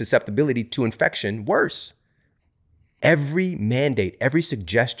going to make the susceptibility to infection worse. Every mandate, every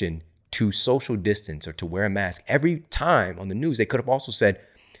suggestion to social distance or to wear a mask, every time on the news, they could have also said,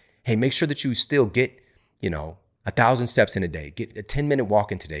 hey, make sure that you still get, 1,000 steps in a day, get a 10-minute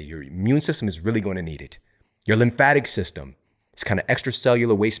walk in today. Your immune system is really going to need it. Your lymphatic system, this kind of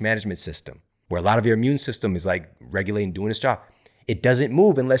extracellular waste management system, where a lot of your immune system is like regulating, doing its job. It doesn't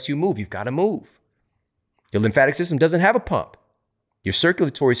move unless you move. You've got to move. Your lymphatic system doesn't have a pump. Your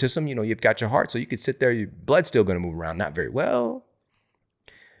circulatory system, you've got your heart, so you could sit there, your blood's still going to move around, not very well.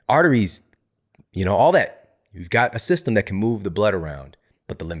 Arteries, all that. You've got a system that can move the blood around,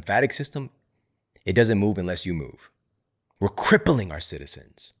 but the lymphatic system, it doesn't move unless you move. We're crippling our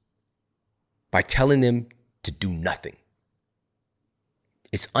citizens by telling them to do nothing.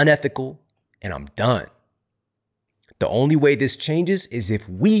 It's unethical, and I'm done. The only way this changes is if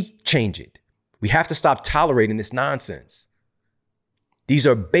we change it. We have to stop tolerating this nonsense. These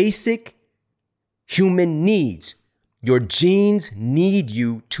are basic human needs. Your genes need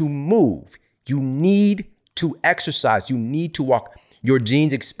you to move. You need to exercise. You need to walk. Your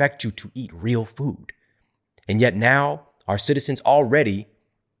genes expect you to eat real food. And yet now our citizens already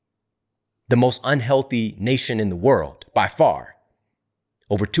the most unhealthy nation in the world by far.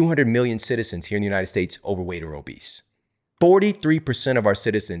 Over 200 million citizens here in the United States overweight or obese. 43% of our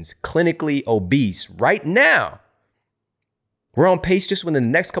citizens clinically obese right now. We're on pace just within the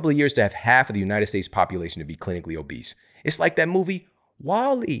next couple of years to have half of the United States population to be clinically obese. It's like that movie,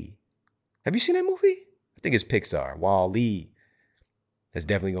 WALL-E. Have you seen that movie? I think it's Pixar, WALL-E. That's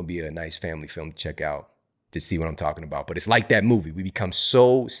definitely going to be a nice family film to check out to see what I'm talking about. But it's like that movie. We become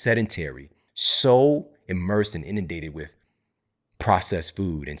so sedentary, so immersed and inundated with processed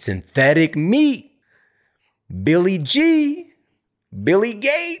food and synthetic meat. Billy Gates,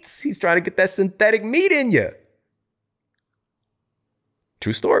 he's trying to get that synthetic meat in you.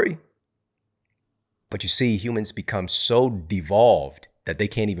 True story. But you see, humans become so devolved that they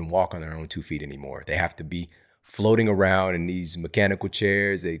can't even walk on their own 2 feet anymore. They have to be floating around in these mechanical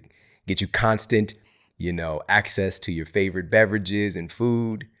chairs. They get you constant, access to your favorite beverages and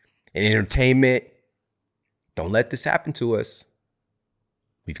food and entertainment. Don't let this happen to us.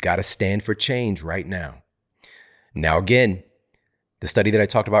 We've got to stand for change right now. Now, again, the study that I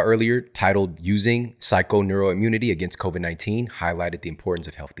talked about earlier, titled Using Psychoneuroimmunity Against COVID-19, highlighted the importance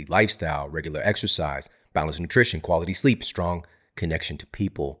of healthy lifestyle, regular exercise, balanced nutrition, quality sleep, strong connection to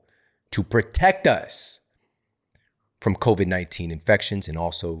people to protect us from COVID-19 infections and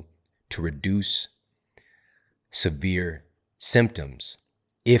also to reduce severe symptoms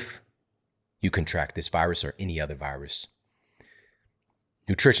if you contract this virus or any other virus.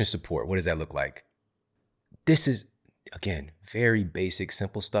 Nutrition support, what does that look like? This is, again, very basic,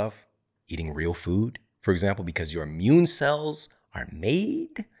 simple stuff. Eating real food, for example, because your immune cells are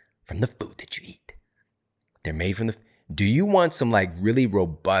made from the food that you eat. They're made from do you want some really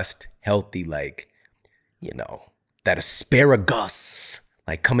robust, healthy, that asparagus,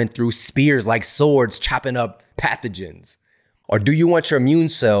 coming through spears like swords, chopping up pathogens? Or do you want your immune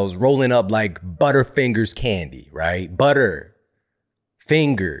cells rolling up like Butterfingers candy, right?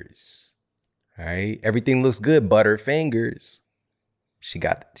 Butterfingers. Right? Everything looks good, Butterfingers. She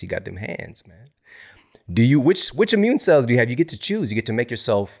got them hands, man. Which immune cells do you have? You get to choose. You get to make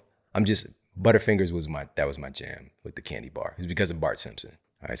yourself. Butterfingers was my jam with the candy bar. It's because of Bart Simpson.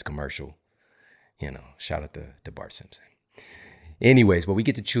 All right, it's commercial. Shout out to Bart Simpson. Anyways, but we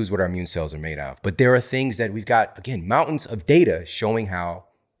get to choose what our immune cells are made of. But there are things that we've got, again, mountains of data showing how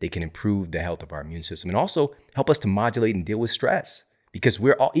they can improve the health of our immune system and also help us to modulate and deal with stress. Because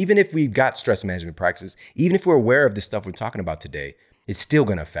even if we've got stress management practices, even if we're aware of the stuff we're talking about today, it's still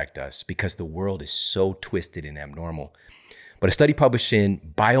going to affect us because the world is so twisted and abnormal. But a study published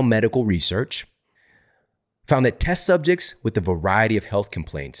in Biomedical Research found that test subjects with a variety of health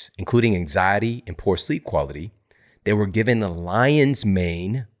complaints, including anxiety and poor sleep quality, they were given the lion's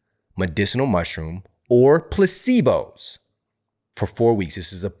mane medicinal mushroom or placebos for 4 weeks.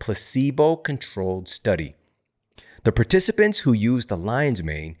 This is a placebo-controlled study. The participants who used the lion's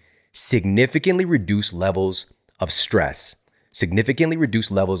mane significantly reduced levels of stress, significantly reduced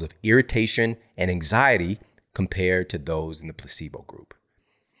levels of irritation and anxiety compared to those in the placebo group.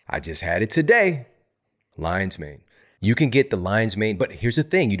 I just had it today, lion's mane. You can get the lion's mane, but here's the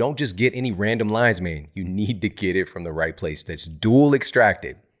thing. You don't just get any random lion's mane. You need to get it from the right place that's dual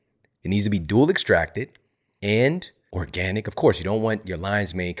extracted. It needs to be dual extracted and organic. Of course, you don't want your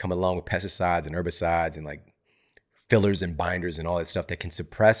lion's mane coming along with pesticides and herbicides and like fillers and binders and all that stuff that can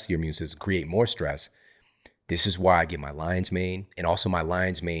suppress your immune system, create more stress. This is why I get my lion's mane and also my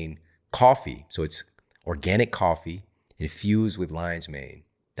lion's mane coffee. So it's organic coffee infused with lion's mane.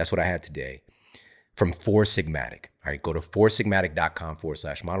 That's what I had today from Psychosomatic. All right, go to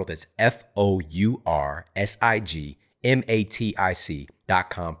foursigmatic.com/model. That's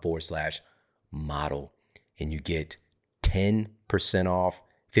FOURSIGMATIC.com/model. And you get 10% off,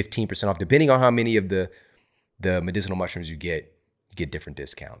 15% off, depending on how many of the medicinal mushrooms you get different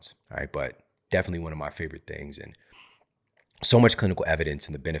discounts. All right, but definitely one of my favorite things. And so much clinical evidence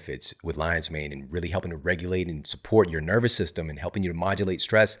and the benefits with lion's mane and really helping to regulate and support your nervous system and helping you to modulate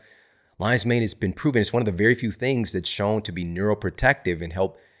stress. Lion's mane has been proven. It's one of the very few things that's shown to be neuroprotective and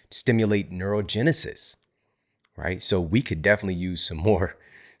help stimulate neurogenesis, right? So we could definitely use some more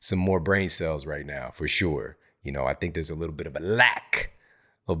brain cells right now for sure. You know, I think there's a little bit of a lack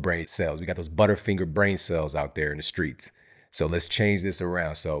of brain cells. We got those Butterfinger brain cells out there in the streets. So let's change this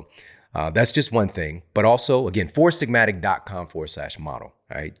around. So that's just one thing. But also, again, foursigmatic.com/model. All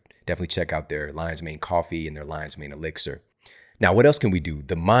right. Definitely check out their lion's mane coffee and their lion's mane elixir. Now, what else can we do?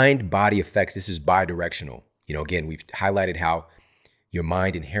 The mind-body effects, this is bidirectional. You know, again, we've highlighted how your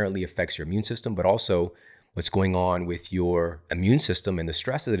mind inherently affects your immune system, but also what's going on with your immune system and the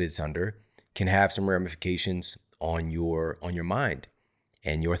stress that it's under can have some ramifications on your mind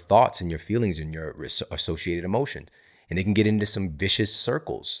and your thoughts and your feelings and your associated emotions. And they can get into some vicious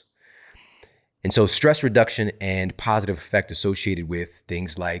circles. And so stress reduction and positive effect associated with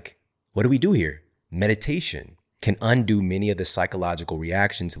things like, what do we do here? Meditation can undo many of the psychological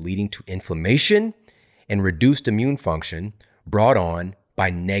reactions leading to inflammation and reduced immune function brought on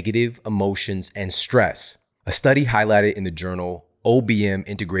by negative emotions and stress. A study highlighted in the journal OBM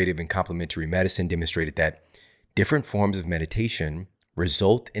Integrative and Complementary Medicine demonstrated that different forms of meditation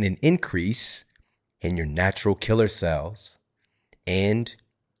result in an increase in your natural killer cells and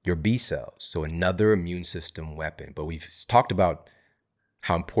your B cells. So another immune system weapon. But we've talked about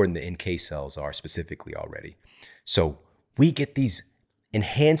how important the NK cells are specifically already. So we get these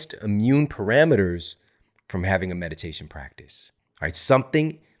enhanced immune parameters from having a meditation practice. All right,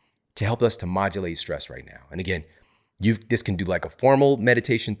 something to help us to modulate stress right now. And again, this can do like a formal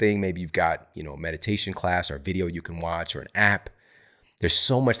meditation thing. Maybe you've got, a meditation class or a video you can watch or an app. There's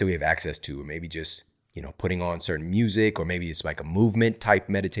so much that we have access to, or maybe just, putting on certain music, or maybe it's like a movement type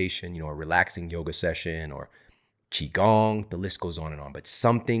meditation, a relaxing yoga session or Qigong, the list goes on and on, but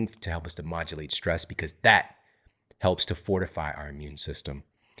something to help us to modulate stress because that helps to fortify our immune system.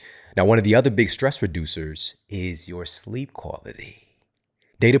 Now, one of the other big stress reducers is your sleep quality.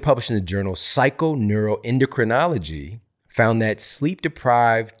 Data published in the journal Psychoneuroendocrinology found that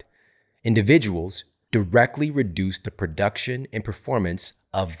sleep-deprived individuals directly reduce the production and performance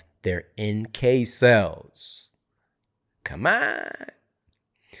of their NK cells. Come on.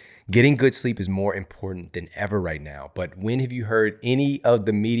 Getting good sleep is more important than ever right now. But when have you heard any of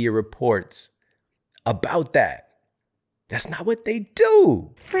the media reports about that? That's not what they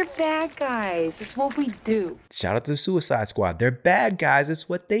do. We're bad guys. It's what we do. Shout out to the Suicide Squad. They're bad guys. It's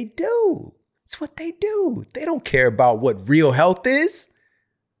what they do. It's what they do. They don't care about what real health is.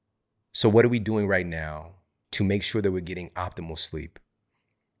 So what are we doing right now to make sure that we're getting optimal sleep?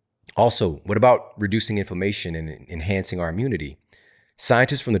 Also, what about reducing inflammation and enhancing our immunity?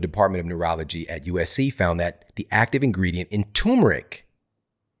 Scientists from the Department of Neurology at USC found that the active ingredient in turmeric,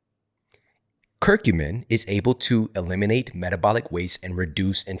 curcumin, is able to eliminate metabolic waste and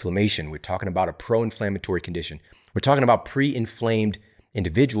reduce inflammation. We're talking about a pro-inflammatory condition. We're talking about pre-inflamed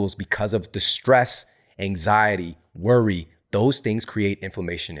individuals because of the stress, anxiety, worry. Those things create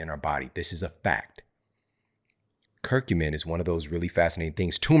inflammation in our body. This is a fact. Curcumin is one of those really fascinating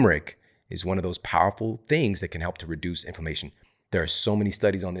things. Turmeric is one of those powerful things that can help to reduce inflammation. There are so many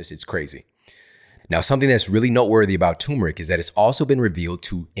studies on this, it's crazy. Now, something that's really noteworthy about turmeric is that it's also been revealed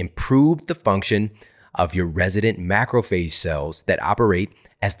to improve the function of your resident macrophage cells that operate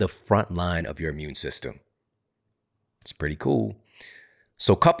as the front line of your immune system. It's pretty cool.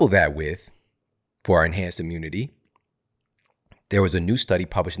 So couple that with, for our enhanced immunity, there was a new study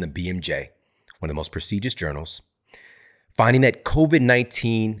published in the BMJ, one of the most prestigious journals, finding that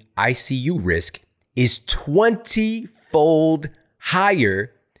COVID-19 ICU risk is 20-fold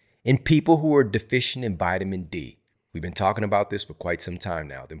higher in people who are deficient in vitamin D. We've been talking about this for quite some time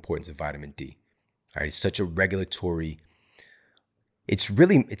now, the importance of vitamin D. All right, it's such a regulatory, it's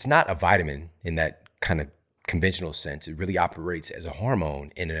not a vitamin in that kind of conventional sense. It really operates as a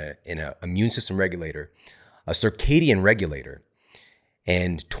hormone in a immune system regulator, a circadian regulator,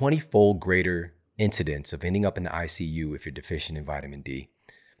 and 20-fold greater incidence of ending up in the ICU if you're deficient in vitamin D.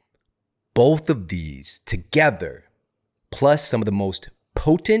 Both of these together, plus some of the most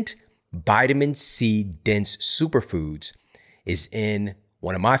potent vitamin C dense superfoods, is in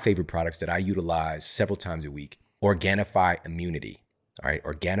one of my favorite products that I utilize several times a week, Organifi Immunity. All right,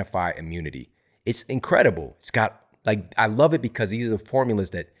 Organifi Immunity. It's incredible. It's got, I love it because these are the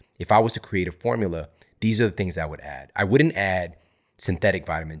formulas that if I was to create a formula, these are the things I would add. I wouldn't add synthetic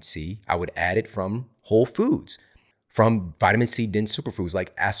vitamin C. I would add it from whole foods, from vitamin C dense superfoods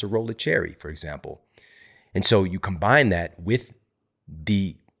like acerola cherry, for example. And so you combine that with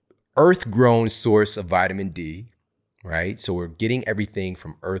the earth-grown source of vitamin D, right? So we're getting everything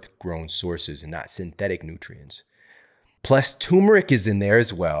from earth-grown sources and not synthetic nutrients. Plus turmeric is in there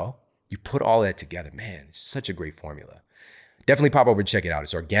as well. You put all that together, man, it's such a great formula. Definitely pop over and check it out.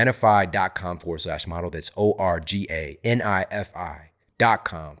 It's Organifi.com/model. That's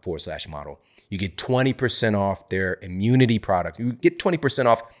Organifi.com/model. You get 20% off their immunity product. You get 20%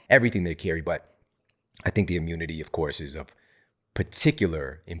 off everything they carry, but I think the immunity, of course, is of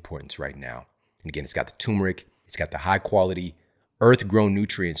particular importance right now. And again, it's got the turmeric, it's got the high quality earth-grown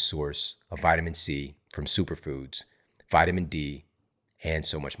nutrient source of vitamin C from superfoods, vitamin D, and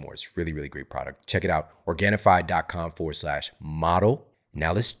so much more. It's really, really great product. Check it out, Organifi.com/model.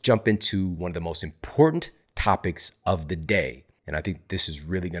 Now let's jump into one of the most important topics of the day. And I think this is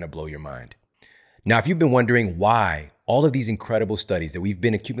really gonna blow your mind. Now, if you've been wondering why all of these incredible studies that we've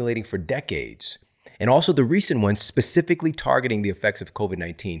been accumulating for decades, and also the recent ones specifically targeting the effects of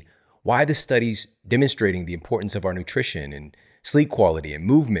COVID-19, why the studies demonstrating the importance of our nutrition and sleep quality and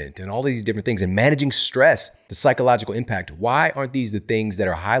movement and all these different things and managing stress, the psychological impact, why aren't these the things that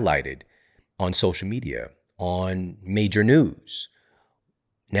are highlighted on social media, on major news?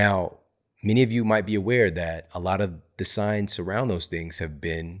 Now, many of you might be aware that a lot of the science around those things have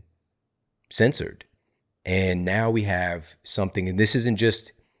been censored. And now we have something, and this isn't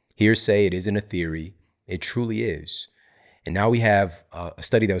just hearsay, it isn't a theory, it truly is. And now we have a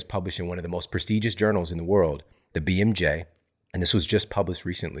study that was published in one of the most prestigious journals in the world, the BMJ, and this was just published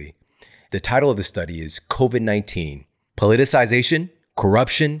recently. The title of the study is COVID-19, Politicization,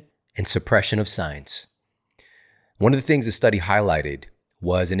 Corruption, and Suppression of Science. One of the things the study highlighted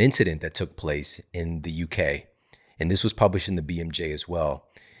was an incident that took place in the UK, and this was published in the BMJ as well.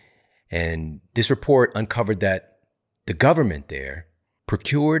 And this report uncovered that the government there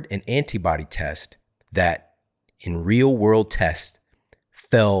procured an antibody test that in real world tests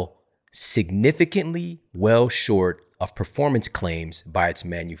fell significantly well short of performance claims by its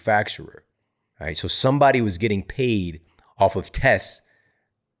manufacturer. All right, so somebody was getting paid off of tests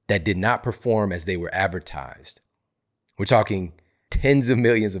that did not perform as they were advertised. We're talking tens of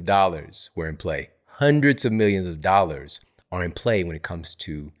millions of dollars were in play. Hundreds of millions of dollars are in play when it comes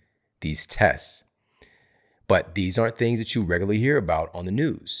to these tests. But these aren't things that you regularly hear about on the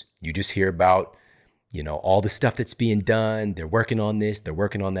news. You just hear about, all the stuff that's being done. They're working on this, they're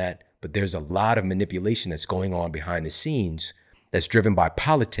working on that. But there's a lot of manipulation that's going on behind the scenes that's driven by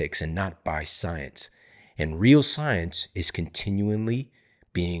politics and not by science. And real science is continually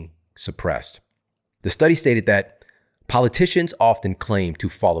being suppressed. The study stated that politicians often claim to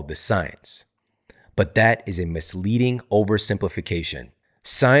follow the science, but that is a misleading oversimplification.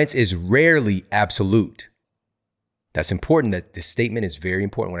 Science is rarely absolute. That's important. That this statement is very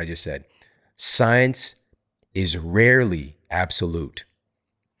important, what I just said. Science is rarely absolute.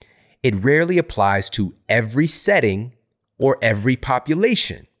 It rarely applies to every setting or every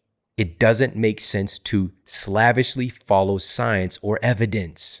population. It doesn't make sense to slavishly follow science or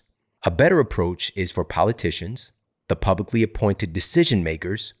evidence. A better approach is for politicians, the publicly appointed decision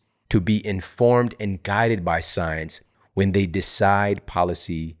makers, to be informed and guided by science when they decide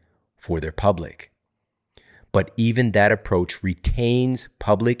policy for their public. But even that approach retains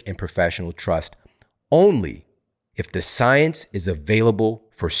public and professional trust only if the science is available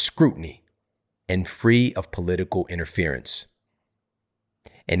for scrutiny and free of political interference.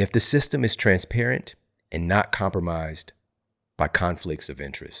 And if the system is transparent and not compromised by conflicts of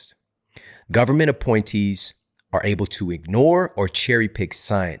interest. Government appointees are able to ignore or cherry pick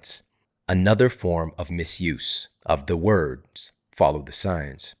science, another form of misuse of the words, follow the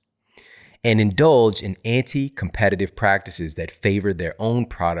science, and indulge in anti-competitive practices that favor their own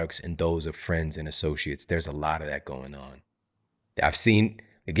products and those of friends and associates. There's a lot of that going on. I've seen,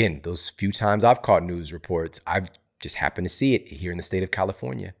 again, those few times I've caught news reports, I've just happened to see it here in the state of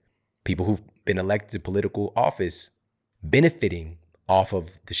California. People who've been elected to political office benefiting off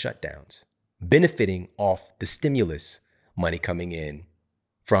of the shutdowns, benefiting off the stimulus money coming in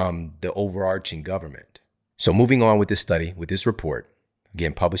from the overarching government. So moving on with this study, with this report,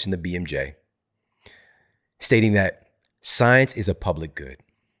 again, published in the BMJ, stating that science is a public good.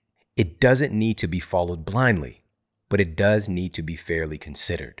 It doesn't need to be followed blindly, but it does need to be fairly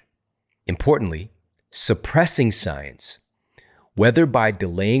considered. Importantly, suppressing science, whether by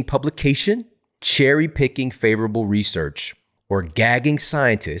delaying publication, cherry-picking favorable research, or gagging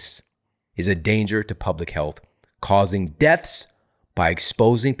scientists, is a danger to public health, causing deaths by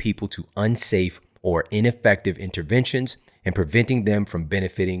exposing people to unsafe or ineffective interventions and preventing them from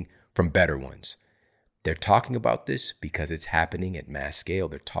benefiting from better ones. They're talking about this because it's happening at mass scale.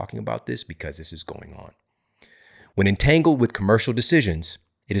 They're talking about this because this is going on. When entangled with commercial decisions,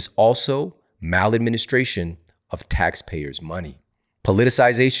 it is also maladministration of taxpayers' money.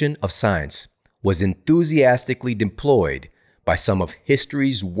 Politicization of science was enthusiastically deployed by some of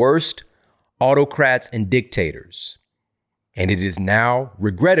history's worst autocrats and dictators, and it is now,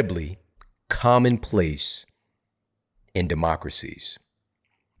 regrettably, commonplace in democracies.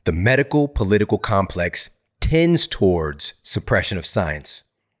 The medical political complex tends towards suppression of science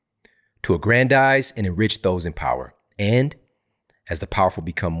to aggrandize and enrich those in power. And as the powerful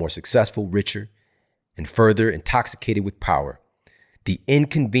become more successful, richer, and further intoxicated with power, the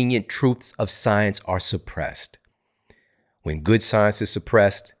inconvenient truths of science are suppressed. When good science is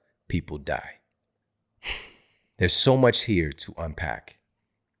suppressed, people die. There's so much here to unpack,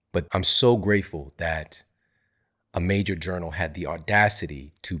 but I'm so grateful that a major journal had the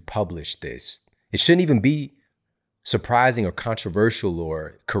audacity to publish this. It shouldn't even be surprising or controversial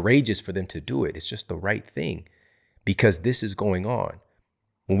or courageous for them to do it. It's just the right thing because this is going on.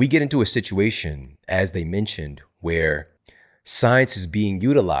 When we get into a situation, as they mentioned, where science is being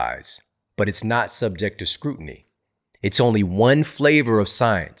utilized, but it's not subject to scrutiny. It's only one flavor of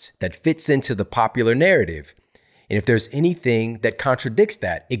science that fits into the popular narrative. And if there's anything that contradicts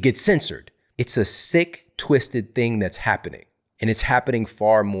that, it gets censored. It's a sick, twisted thing that's happening. And it's happening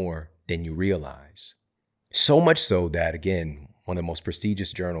far more than you realize. So much so that, again, one of the most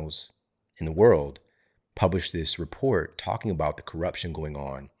prestigious journals in the world published this report talking about the corruption going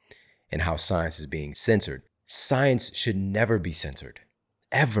on and how science is being censored. Science should never be censored,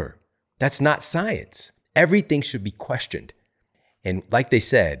 ever. That's not science. Everything should be questioned. And like they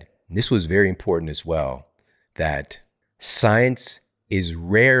said, this was very important as well, that science is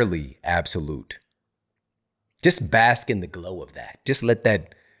rarely absolute. Just bask in the glow of that. Just let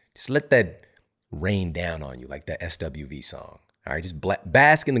that rain down on you like that SWV song. All right, just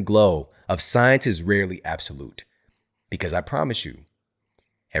bask in the glow of science is rarely absolute. Because I promise you,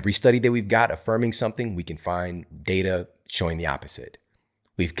 every study that we've got affirming something, we can find data showing the opposite.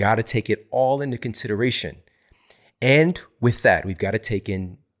 We've got to take it all into consideration. And with that, we've got to take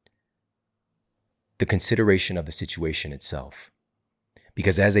in the consideration of the situation itself.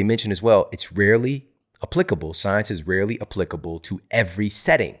 Because as they mentioned as well, it's rarely applicable. Science is rarely applicable to every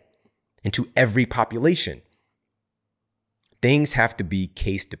setting and to every population. Things have to be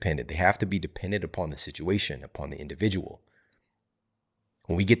case dependent. They have to be dependent upon the situation, upon the individual.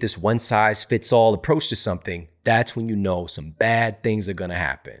 When we get this one size fits all approach to something, that's when you know some bad things are going to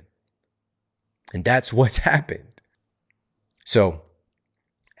happen. And that's what's happened. So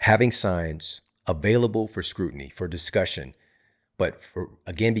having science available for scrutiny, for discussion, but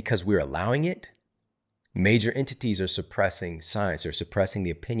because we're allowing it, major entities are suppressing science, or suppressing the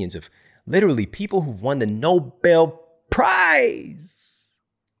opinions of literally people who've won the Nobel Prize,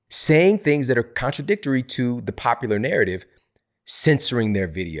 saying things that are contradictory to the popular narrative, censoring their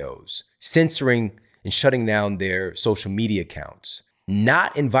videos, censoring and shutting down their social media accounts,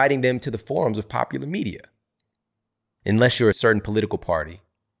 not inviting them to the forums of popular media. Unless you're a certain political party,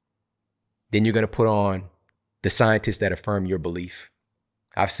 then you're going to put on the scientists that affirm your belief.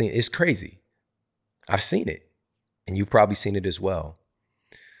 It's crazy. I've seen it, and you've probably seen it as well.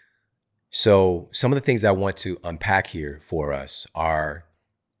 So some of the things I want to unpack here for us are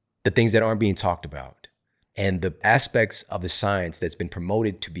the things that aren't being talked about and the aspects of the science that's been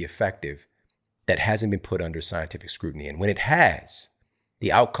promoted to be effective that hasn't been put under scientific scrutiny. And when it has,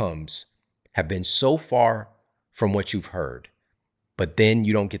 the outcomes have been so far from what you've heard, but then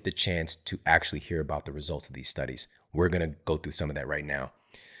you don't get the chance to actually hear about the results of these studies. We're going to go through some of that right now.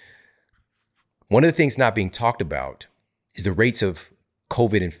 One of the things not being talked about is the rates of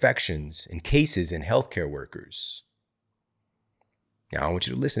COVID infections and cases in healthcare workers. Now, I want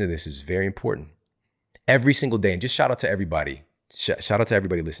you to listen to this. It's very important. Every single day, and just shout out to everybody. Shout out to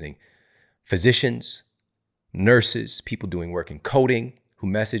everybody listening. Physicians, nurses, people doing work in coding, who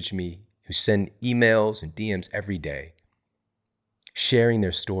message me, who send emails and DMs every day, sharing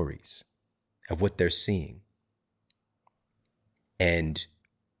their stories. of what they're seeing and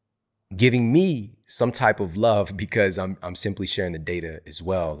giving me some type of love because I'm simply sharing the data as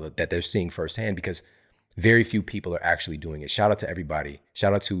well that they're seeing firsthand, because very few people are actually doing it. Shout out to everybody.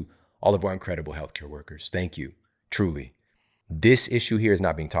 Shout out to all of our incredible healthcare workers. Thank you, truly. This issue here is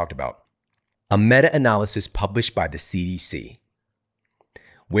not being talked about. A meta-analysis published by the CDC,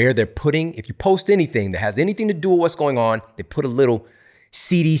 where they're putting, if you post anything that has anything to do with what's going on, they put a little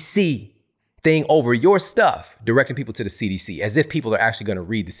CDC thing over your stuff, directing people to the CDC, as if people are actually going to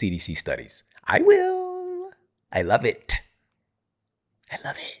read the CDC studies. I will. I love it. I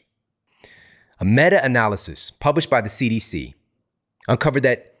love it. A meta-analysis published by the CDC uncovered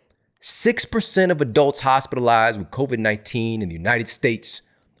that 6% of adults hospitalized with COVID-19 in the United States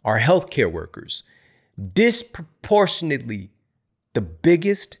are healthcare workers, disproportionately the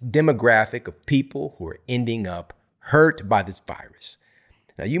biggest demographic of people who are ending up hurt by this virus.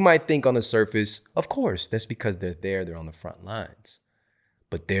 Now, you might think on the surface, of course, that's because they're on the front lines.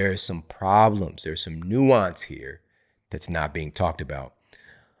 But there's some problems, there's some nuance here that's not being talked about.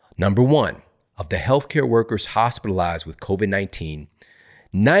 Number one, of the healthcare workers hospitalized with COVID-19,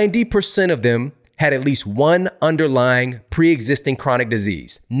 90% of them had at least one underlying pre-existing chronic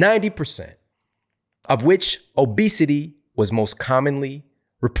disease, 90%, of which obesity was most commonly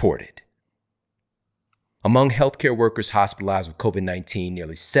reported. Among healthcare workers hospitalized with COVID-19,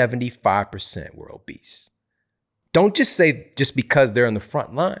 nearly 75% were obese. Don't just say just because they're on the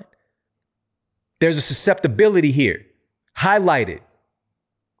front line. There's a susceptibility here, highlighted,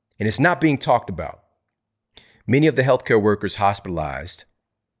 and it's not being talked about. Many of the healthcare workers hospitalized,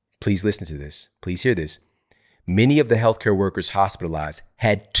 please listen to this, please hear this. Many of the healthcare workers hospitalized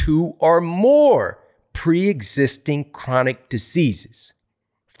had 2 or more pre-existing chronic diseases.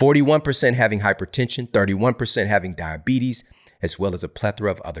 41% having hypertension, 31% having diabetes, as well as a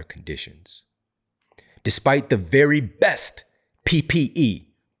plethora of other conditions. Despite the very best PPE,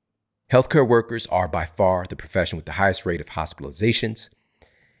 healthcare workers are by far the profession with the highest rate of hospitalizations.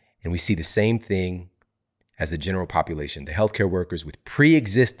 And we see the same thing as the general population. The healthcare workers with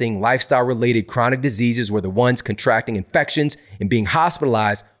pre-existing lifestyle-related chronic diseases were the ones contracting infections and being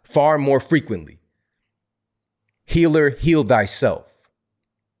hospitalized far more frequently. Healer, heal thyself.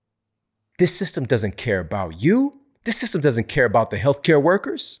 This system doesn't care about you. This system doesn't care about the healthcare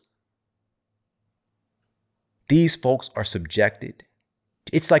workers. These folks are subjected.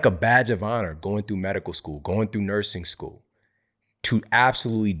 It's like a badge of honor going through medical school, going through nursing school, to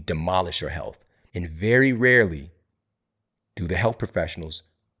absolutely demolish your health. And very rarely do the health professionals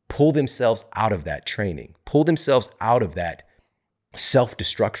pull themselves out of that training, pull themselves out of that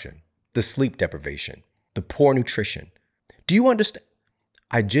self-destruction, the sleep deprivation, the poor nutrition. Do you understand?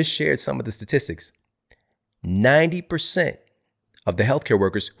 I just shared some of the statistics. 90% of the healthcare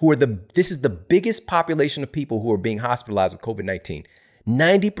workers this is the biggest population of people who are being hospitalized with COVID-19.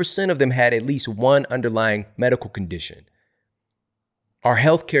 90% of them had at least one underlying medical condition. Our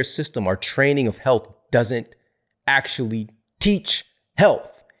healthcare system, our training of health doesn't actually teach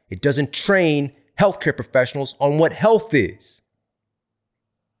health. It doesn't train healthcare professionals on what health is.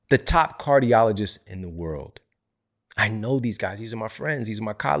 The top cardiologists in the world. I know these guys. These are my friends. These are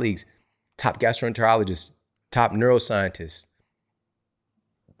my colleagues. Top gastroenterologists, top neuroscientists.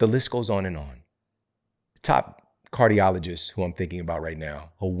 The list goes on and on. Top cardiologist who I'm thinking about right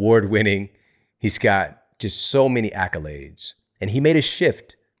now, award-winning. He's got just so many accolades. And he made a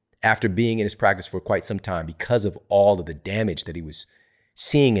shift after being in his practice for quite some time because of all of the damage that he was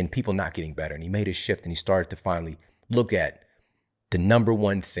seeing and people not getting better. And he made a shift and he started to finally look at the number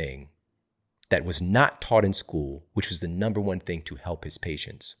one thing that was not taught in school, which was the number one thing to help his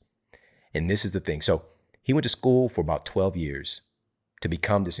patients. And this is the thing. So he went to school for about 12 years to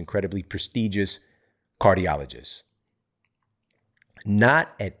become this incredibly prestigious cardiologist.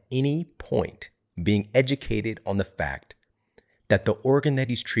 Not at any point being educated on the fact that the organ that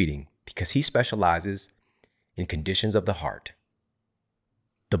he's treating, because he specializes in conditions of the heart,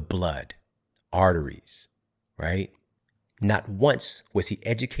 the blood, arteries, right? Not once was he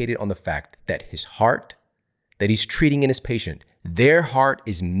educated on the fact that his heart that he's treating in his patient, their heart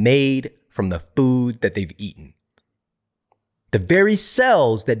is made from the food that they've eaten. The very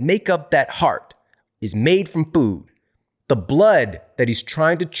cells that make up that heart is made from food. The blood that he's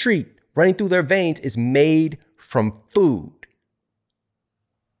trying to treat running through their veins is made from food.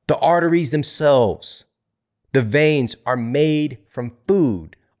 The arteries themselves, the veins are made from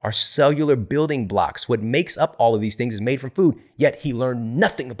food. Our cellular building blocks, what makes up all of these things is made from food, yet he learned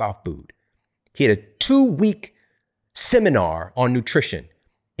nothing about food. He had a 2-week seminar on nutrition,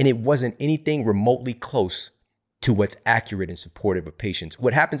 and it wasn't anything remotely close to what's accurate and supportive of patients.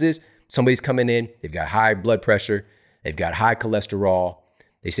 What happens is Somebody's coming in, they've got high blood pressure, they've got high cholesterol.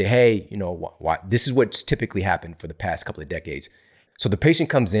 They say, hey, this is what's typically happened for the past couple of decades. So the patient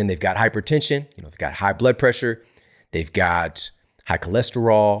comes in, they've got hypertension, they've got high blood pressure, they've got high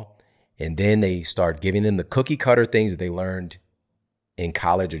cholesterol, and then they start giving them the cookie cutter things that they learned in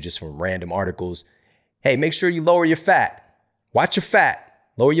college or just from random articles. Hey, make sure you lower your fat. Watch your fat.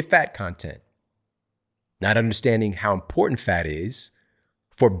 Lower your fat content. Not understanding how important fat is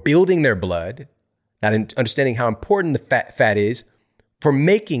for building their blood, not understanding how important the fat is for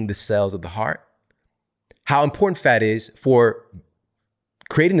making the cells of the heart, how important fat is for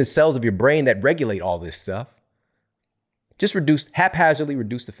creating the cells of your brain that regulate all this stuff. Just haphazardly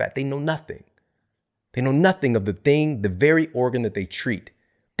reduce the fat. They know nothing. They know nothing of the very organ that they treat.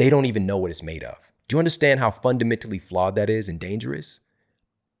 They don't even know what it's made of. Do you understand how fundamentally flawed that is and dangerous?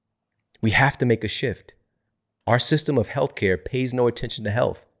 We have to make a shift. Our system of healthcare pays no attention to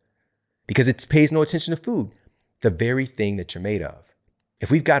health because it pays no attention to food, the very thing that you're made of. If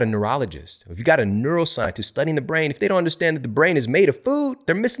we've got a neurologist, if you've got a neuroscientist studying the brain, if they don't understand that the brain is made of food,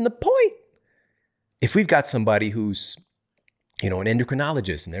 they're missing the point. If we've got somebody who's, an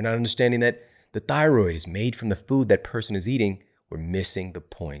endocrinologist and they're not understanding that the thyroid is made from the food that person is eating, we're missing the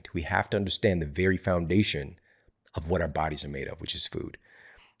point. We have to understand the very foundation of what our bodies are made of, which is food.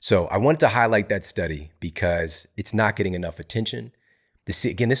 So I wanted to highlight that study because it's not getting enough attention.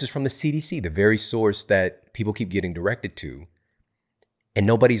 Again, this is from the CDC, the very source that people keep getting directed to. And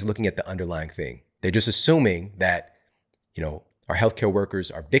nobody's looking at the underlying thing. They're just assuming that, our healthcare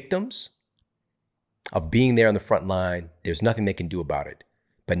workers are victims of being there on the front line. There's nothing they can do about it.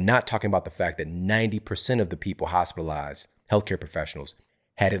 But not talking about the fact that 90% of the people hospitalized, healthcare professionals,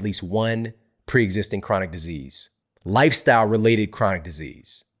 had at least one pre-existing chronic disease, lifestyle-related chronic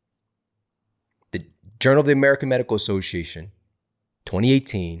disease. The Journal of the American Medical Association,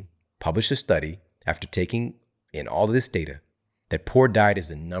 2018, published a study after taking in all of this data that poor diet is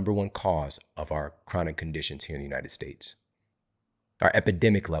the number one cause of our chronic conditions here in the United States, our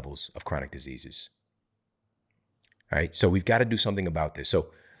epidemic levels of chronic diseases. All right, so we've got to do something about this. So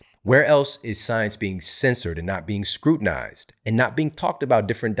where else is science being censored and not being scrutinized and not being talked about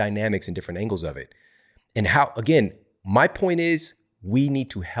different dynamics and different angles of it? And how, again, my point is we need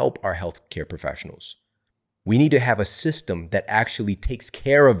to help our healthcare professionals. We need to have a system that actually takes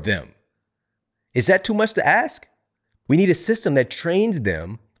care of them. Is that too much to ask? We need a system that trains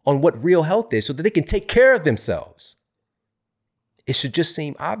them on what real health is so that they can take care of themselves. It should just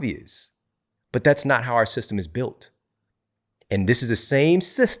seem obvious, but that's not how our system is built. And this is the same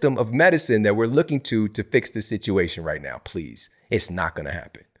system of medicine that we're looking to fix this situation right now. Please, it's not going to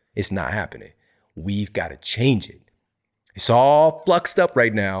happen. It's not happening. We've got to change it. It's all fluxed up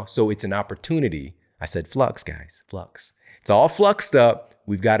right now, so it's an opportunity. I said flux, guys, flux. It's all fluxed up.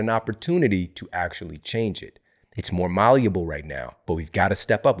 We've got an opportunity to actually change it. It's more malleable right now, but we've got to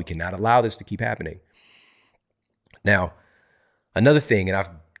step up. We cannot allow this to keep happening. Now, another thing, and I've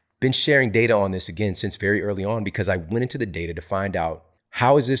been sharing data on this again since very early on because I went into the data to find out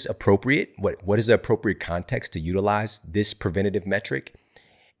how is this appropriate? What is the appropriate context to utilize this preventative metric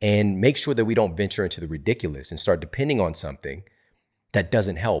and make sure that we don't venture into the ridiculous and start depending on something that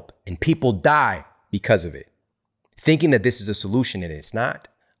doesn't help and people die because of it. Thinking that this is a solution and it's not,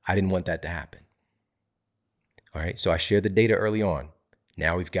 I didn't want that to happen. All right, so I shared the data early on.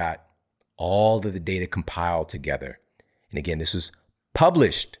 Now we've got all of the data compiled together. And again, this was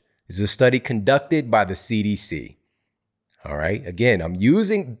published. This is a study conducted by the CDC. All right, again,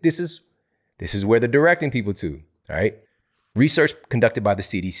 this is where they're directing people to, all right? Research conducted by the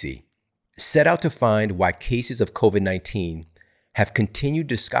CDC set out to find why cases of COVID-19 have continued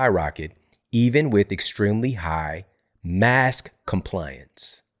to skyrocket even with extremely high mask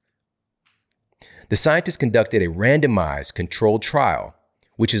compliance. The scientists conducted a randomized controlled trial,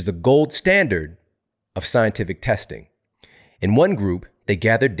 which is the gold standard of scientific testing. In one group, they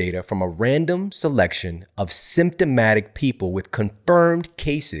gathered data from a random selection of symptomatic people with confirmed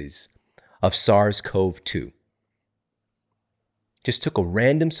cases of SARS-CoV-2. Just took a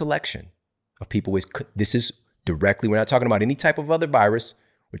random selection of people with, this is directly, we're not talking about any type of other virus.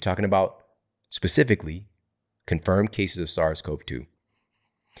 We're talking about specifically confirmed cases of SARS-CoV-2.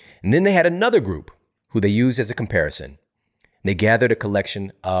 And then they had another group who they used as a comparison. They gathered a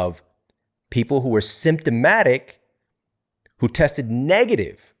collection of people who were symptomatic who tested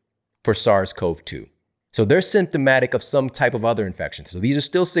negative for SARS-CoV-2. So they're symptomatic of some type of other infection. So these are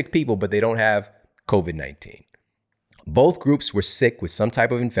still sick people, but they don't have COVID-19. Both groups were sick with some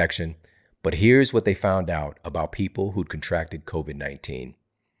type of infection, but here's what they found out about people who'd contracted COVID-19.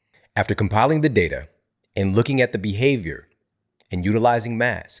 After compiling the data and looking at the behavior and utilizing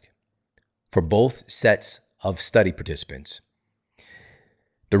masks, for both sets of study participants,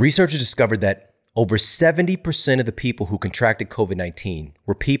 the researchers discovered that over 70% of the people who contracted COVID-19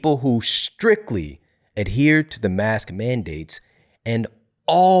 were people who strictly adhered to the mask mandates and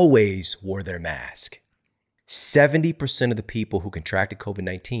always wore their mask. 70% of the people who contracted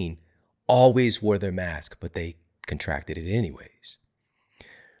COVID-19 always wore their mask, but they contracted it anyways.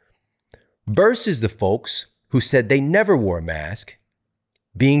 Versus the folks who said they never wore a mask,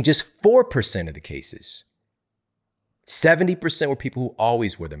 being just 4% of the cases. 70% were people who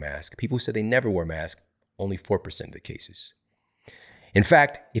always wore the mask. People who said they never wore a mask, only 4% of the cases. In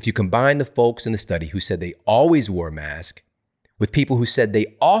fact, if you combine the folks in the study who said they always wore a mask with people who said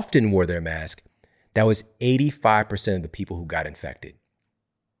they often wore their mask, that was 85% of the people who got infected.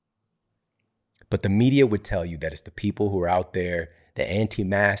 But the media would tell you that it's the people who are out there, the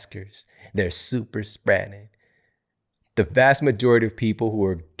anti-maskers, they're super spreading. The vast majority of people who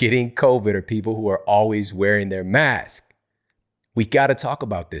are getting COVID are people who are always wearing their mask. We got to talk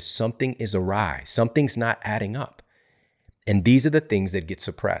about this. Something is awry. Something's not adding up. And these are the things that get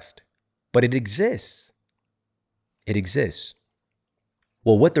suppressed. But it exists. It exists.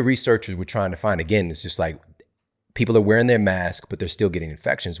 Well, what the researchers were trying to find, again, is just like people are wearing their mask, but they're still getting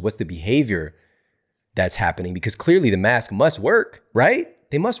infections. What's the behavior that's happening? Because clearly the mask must work, right?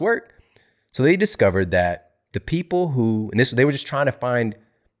 They must work. So they discovered that the people who, and they were just trying to find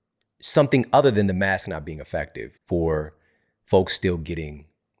something other than the mask not being effective for folks still getting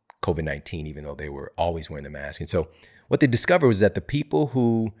COVID-19, even though they were always wearing the mask. And so what they discovered was that the people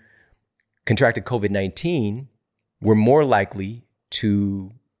who contracted COVID-19 were more likely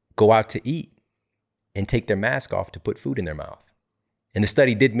to go out to eat and take their mask off to put food in their mouth. And the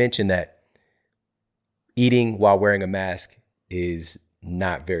study did mention that eating while wearing a mask is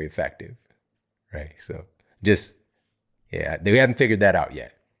not very effective, right? So just, yeah, they haven't figured that out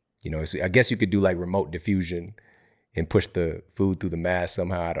yet. You know, I guess you could do like remote diffusion and push the food through the mask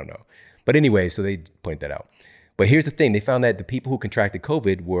somehow. I don't know. But anyway, so they point that out. But here's the thing. They found that the people who contracted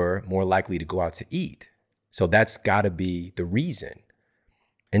COVID were more likely to go out to eat. So that's got to be the reason.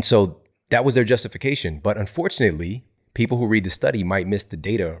 And so that was their justification. But unfortunately, people who read the study might miss the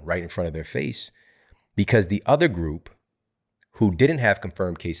data right in front of their face, because the other group who didn't have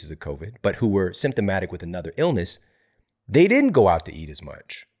confirmed cases of COVID, but who were symptomatic with another illness, they didn't go out to eat as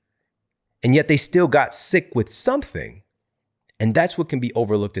much. And yet they still got sick with something. And that's what can be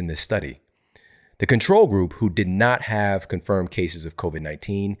overlooked in this study. The control group, who did not have confirmed cases of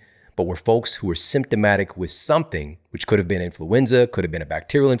COVID-19, but were folks who were symptomatic with something, which could have been influenza, could have been a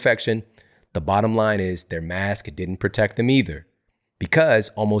bacterial infection. The bottom line is their mask didn't protect them either, because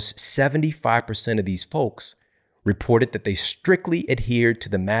almost 75% of these folks reported that they strictly adhered to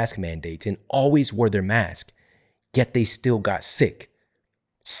the mask mandates and always wore their mask, yet they still got sick.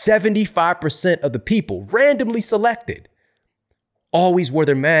 75% of the people randomly selected always wore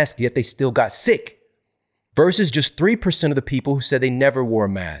their mask, yet they still got sick, versus just 3% of the people who said they never wore a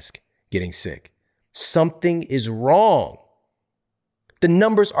mask getting sick. Something is wrong. The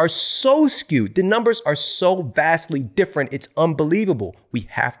numbers are so skewed. The numbers are so vastly different. It's unbelievable. We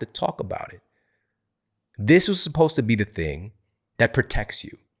have to talk about it. This was supposed to be the thing that protects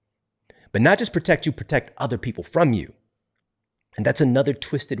you, but not just protect you, protect other people from you. And that's another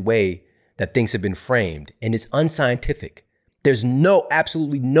twisted way that things have been framed, and it's unscientific. There's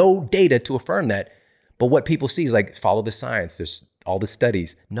absolutely no data to affirm that. But what people see is like, follow the science. There's all the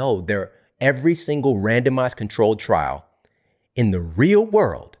studies. No, every single randomized controlled trial in the real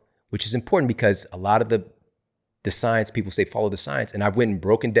world, which is important because a lot of the science people say, follow the science. And I've went and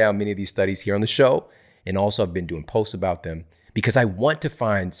broken down many of these studies here on the show. And also I've been doing posts about them because I want to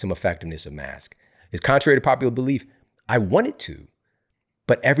find some effectiveness of mask. It's contrary to popular belief. I wanted to,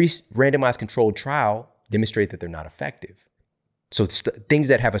 but every randomized controlled trial demonstrate that they're not effective. So things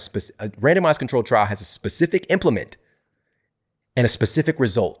that have a randomized controlled trial has a specific implement and a specific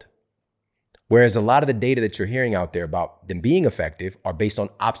result. Whereas a lot of the data that you're hearing out there about them being effective are based on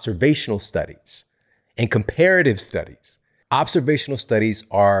observational studies and comparative studies. Observational studies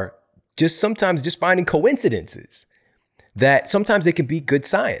are sometimes just finding coincidences that sometimes they can be good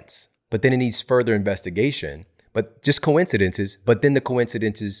science, but then it needs further investigation, but just coincidences. But then the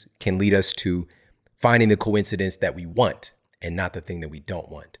coincidences can lead us to finding the coincidence that we want and not the thing that we don't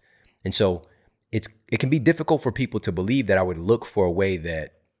want. And so it can be difficult for people to believe that I would look for a way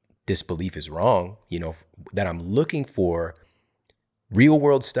that this belief is wrong, that I'm looking for real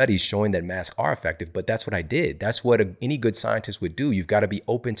world studies showing that masks are effective, but that's what I did. That's what any good scientist would do. You've got to be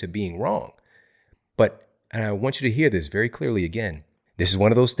open to being wrong. And I want you to hear this very clearly again. This is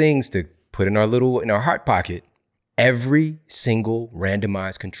one of those things to put in our heart pocket. Every single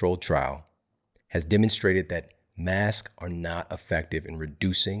randomized controlled trial has demonstrated that masks are not effective in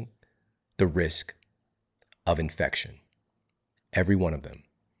reducing the risk of infection. Every one of them.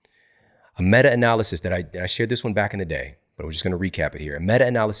 A meta-analysis that I shared this one back in the day, but we're just going to recap it here. A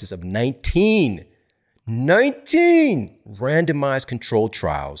meta-analysis of 19 randomized controlled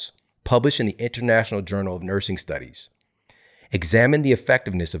trials published in the International Journal of Nursing Studies examined the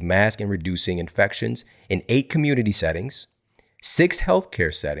effectiveness of masks in reducing infections in 8 community settings, 6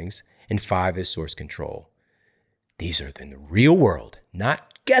 healthcare settings, and 5 as source control. These are in the real world,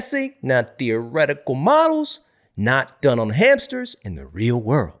 not guessing, not theoretical models, not done on hamsters, in the real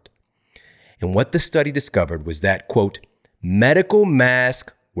world. And what the study discovered was that, quote, medical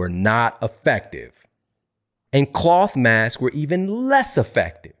masks were not effective, and cloth masks were even less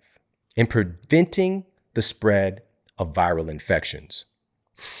effective in preventing the spread of viral infections.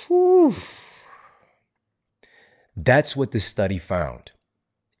 Whew. That's what this study found.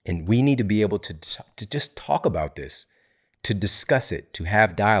 And we need to be able to just talk about this, to discuss it, to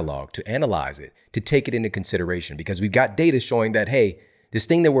have dialogue, to analyze it, to take it into consideration, because we've got data showing that, hey, this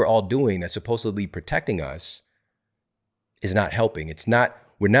thing that we're all doing that's supposedly protecting us is not helping.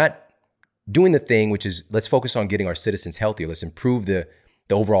 We're not doing the thing, which is, let's focus on getting our citizens healthier. Let's improve the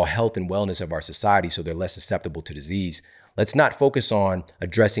overall health and wellness of our society so they're less susceptible to disease. Let's not focus on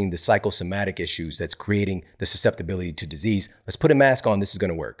addressing the psychosomatic issues that's creating the susceptibility to disease. Let's put a mask on. This is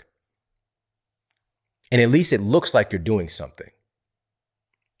going to work. And at least it looks like you're doing something.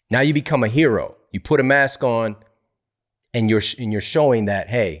 Now you become a hero. You put a mask on and you're showing that,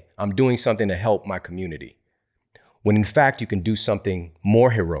 hey, I'm doing something to help my community. When in fact, you can do something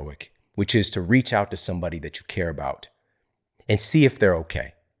more heroic, which is to reach out to somebody that you care about and see if they're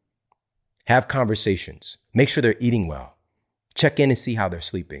okay. Have conversations. Make sure they're eating well. Check in and see how they're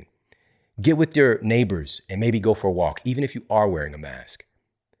sleeping. Get with your neighbors and maybe go for a walk, even if you are wearing a mask.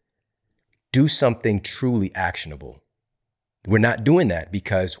 Do something truly actionable. We're not doing that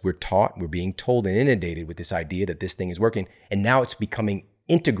because we're being told and inundated with this idea that this thing is working, and now it's becoming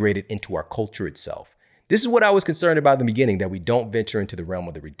integrated into our culture itself. This is what I was concerned about in the beginning, that we don't venture into the realm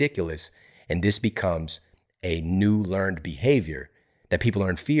of the ridiculous, and this becomes a new learned behavior that people are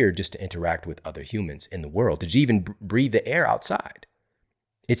in fear just to interact with other humans in the world, to even breathe the air outside.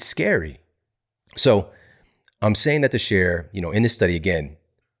 It's scary. So I'm saying that to share, in this study, again,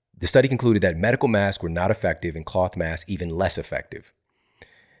 the study concluded that medical masks were not effective and cloth masks even less effective.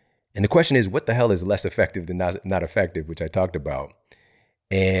 And the question is, what the hell is less effective than not effective, which I talked about?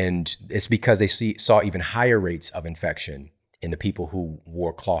 And it's because they saw even higher rates of infection in the people who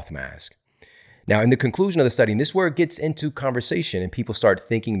wore cloth masks. Now, in the conclusion of the study, and this is where it gets into conversation and people start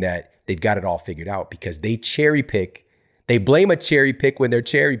thinking that they've got it all figured out because they cherry pick. They blame a cherry pick when they're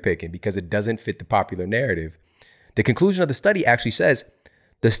cherry picking because it doesn't fit the popular narrative. The conclusion of the study actually says,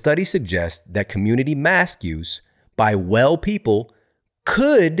 the study suggests that community mask use by well people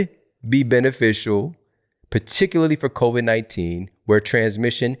could be beneficial, particularly for COVID-19, where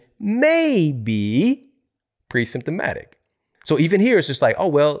transmission may be pre-symptomatic. So even here, it's just like, oh,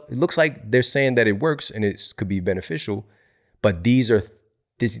 well, it looks like they're saying that it works and it could be beneficial, but these are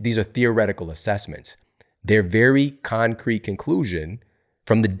theoretical assessments. Their very concrete conclusion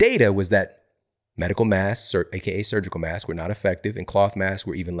from the data was that medical masks, aka surgical masks, were not effective, and cloth masks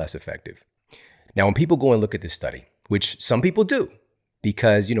were even less effective. Now, when people go and look at this study, which some people do,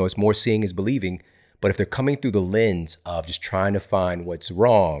 because it's more seeing is believing, but if they're coming through the lens of just trying to find what's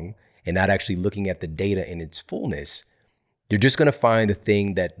wrong and not actually looking at the data in its fullness, you're just going to find the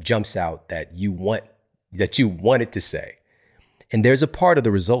thing that jumps out that you want it to say. And there's a part of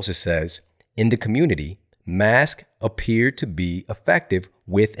the results that says, in the community, masks appear to be effective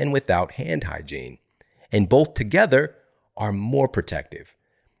with and without hand hygiene, and both together are more protective.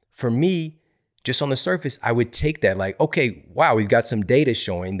 For me, just on the surface, I would take that like, okay, wow, we've got some data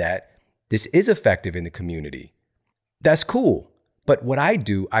showing that this is effective in the community. That's cool. But what I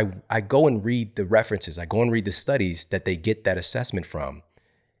do, I go and read the references. I go and read the studies that they get that assessment from.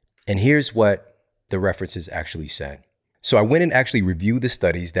 And here's what the references actually said. So I went and actually reviewed the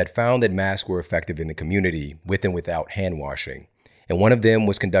studies that found that masks were effective in the community with and without hand washing. And one of them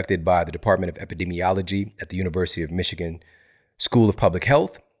was conducted by the Department of Epidemiology at the University of Michigan School of Public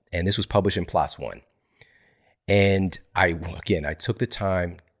Health. And this was published in PLOS One. And I took the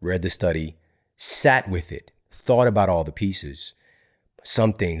time, read the study, sat with it, thought about all the pieces.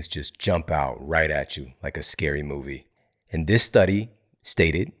 Some things just jump out right at you like a scary movie. And this study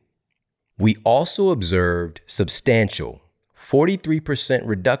stated, we also observed substantial 43%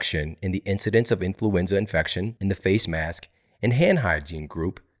 reduction in the incidence of influenza infection in the face mask and hand hygiene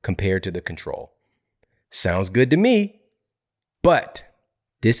group compared to the control. Sounds good to me, but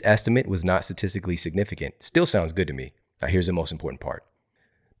This estimate was not statistically significant. Still sounds good to me. Now, here's the most important part.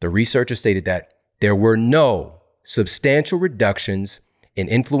 The researcher stated that there were no substantial reductions in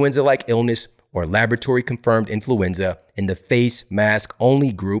influenza-like illness or laboratory-confirmed influenza in the face mask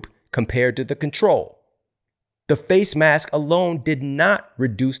only group compared to the control. The face mask alone did not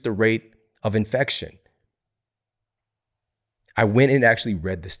reduce the rate of infection. I went and actually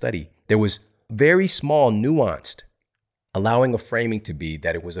read the study. There was very small, nuanced, allowing a framing to be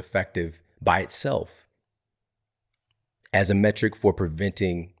that it was effective by itself as a metric for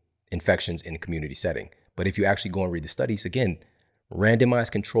preventing infections in a community setting. But if you actually go and read the studies, again,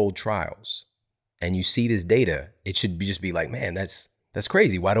 randomized controlled trials, and you see this data, it should just be like, man, that's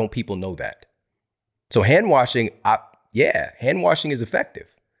crazy. Why don't people know that? So hand washing is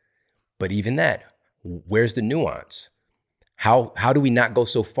effective. But even that, where's the nuance? How do we not go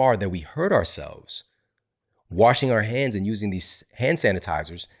so far that we hurt ourselves washing our hands and using these hand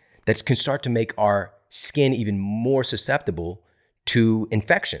sanitizers that can start to make our skin even more susceptible to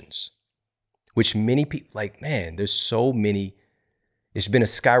infections, which many people, like, man, there's been a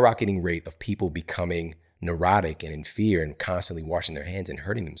skyrocketing rate of people becoming neurotic and in fear and constantly washing their hands and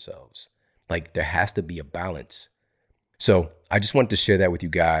hurting themselves. Like, there has to be a balance. So I just wanted to share that with you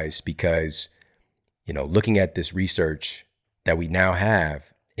guys because, looking at this research that we now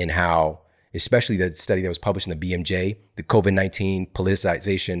have and how, especially the study that was published in the BMJ, the COVID-19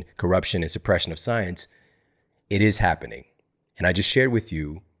 politicization, corruption, and suppression of science, it is happening. And I just shared with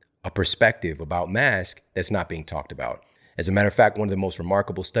you a perspective about masks that's not being talked about. As a matter of fact, one of the most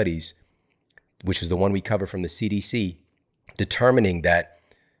remarkable studies, which is the one we cover from the CDC, determining that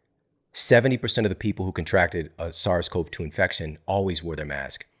 70% of the people who contracted a SARS-CoV-2 infection always wore their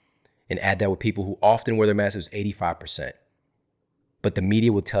mask. And add that with people who often wear their masks, it was 85%. But the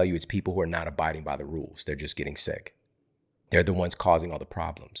media will tell you it's people who are not abiding by the rules. They're just getting sick. They're the ones causing all the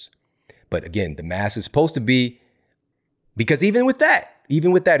problems. But again, the mask is supposed to be, because even with that,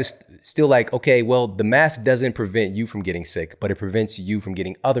 it's still like, okay, well, the mask doesn't prevent you from getting sick, but it prevents you from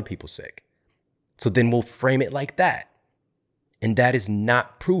getting other people sick. So then we'll frame it like that. And that is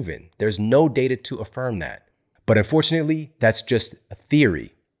not proven. There's no data to affirm that. But unfortunately, that's just a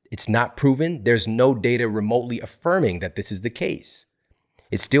theory. It's not proven. There's no data remotely affirming that this is the case.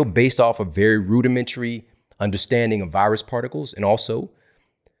 It's still based off a very rudimentary understanding of virus particles and also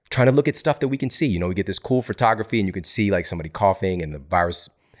trying to look at stuff that we can see. We get this cool photography and you can see like somebody coughing and the virus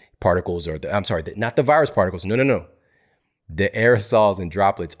particles not the virus particles. No. The aerosols and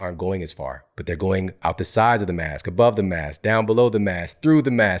droplets aren't going as far, but they're going out the sides of the mask, above the mask, down below the mask, through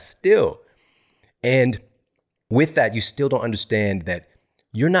the mask still. And with that, you still don't understand that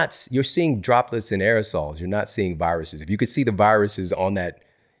you're seeing droplets and aerosols. You're not seeing viruses. If you could see the viruses on that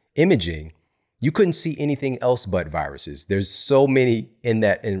imaging, you couldn't see anything else but viruses. There's so many in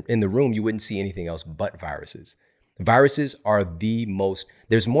the room, you wouldn't see anything else but viruses. Viruses are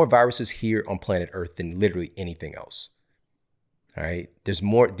there's more viruses here on planet Earth than literally anything else. All right. There's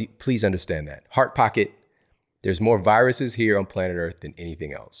more, please understand that. Heart pocket, there's more viruses here on planet Earth than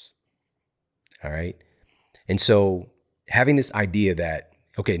anything else. All right. And so having this idea that,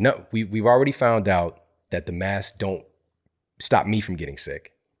 okay, no, we've already found out that the masks don't stop me from getting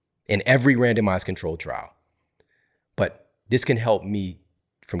sick in every randomized controlled trial, but this can help me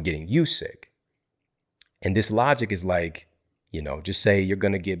from getting you sick. And this logic is like, just say you're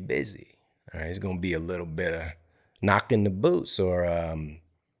going to get busy. All right. It's going to be a little bit of knocking the boots or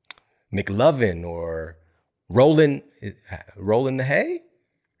McLovin or rolling the hay.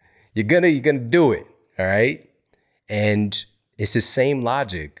 You're gonna do it. All right. And it's the same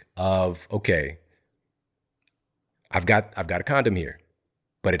logic of, okay, I've got a condom here,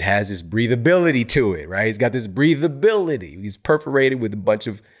 but it has this breathability to it, right? It's got this breathability. He's perforated with a bunch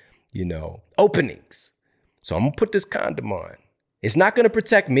of, openings. So I'm gonna put this condom on. It's not gonna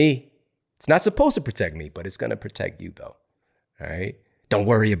protect me. It's not supposed to protect me, but it's gonna protect you though. All right? Don't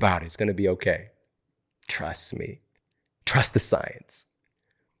worry about it. It's gonna be okay. Trust me. Trust the science.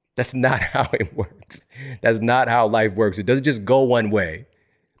 That's not how it works. That's not how life works. It doesn't just go one way.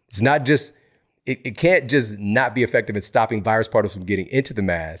 It's not just, it can't just not be effective at stopping virus particles from getting into the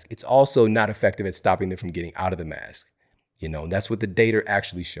mask. It's also not effective at stopping them from getting out of the mask. And that's what the data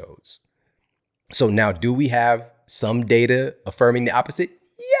actually shows. So now, do we have some data affirming the opposite?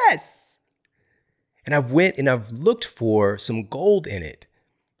 Yes. And I've looked for some gold in it,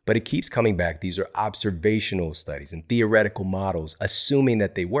 but it keeps coming back. These are observational studies and theoretical models, assuming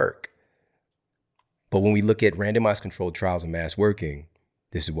that they work. But when we look at randomized controlled trials of mask working,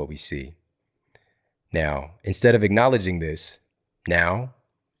 this is what we see. Now, instead of acknowledging this, now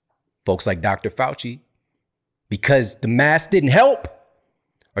folks like Dr. Fauci, because the mask didn't help,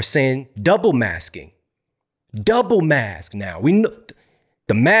 are saying double masking. Double mask now. We know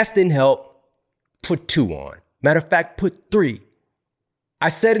the mask didn't help. Put 2 on. Matter of fact, put 3. I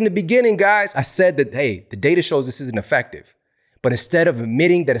said in the beginning, guys, I said that, hey, the data shows this isn't effective. But instead of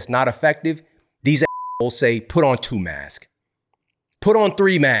admitting that it's not effective, these assholes say, put on 2 masks. Put on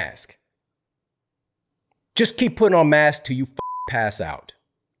 3 masks. Just keep putting on masks till you pass out.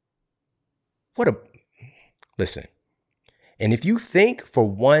 Listen. And if you think for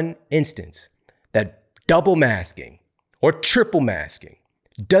one instance that double masking or triple masking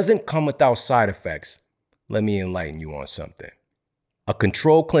doesn't come without side effects, let me enlighten you on something. A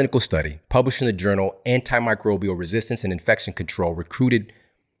controlled clinical study published in the journal Antimicrobial Resistance and Infection Control recruited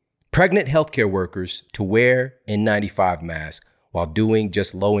pregnant healthcare workers to wear N95 masks while doing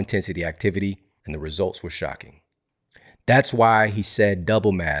just low-intensity activity, and the results were shocking. That's why he said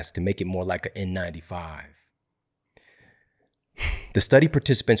double mask, to make it more like an N95. The study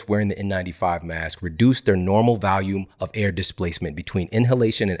participants wearing the N95 mask reduced their normal volume of air displacement between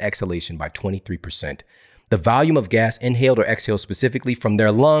inhalation and exhalation by 23%. The volume of gas inhaled or exhaled specifically from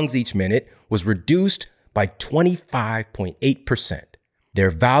their lungs each minute was reduced by 25.8%.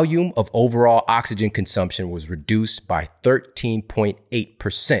 Their volume of overall oxygen consumption was reduced by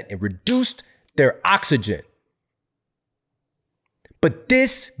 13.8%. It reduced their oxygen. But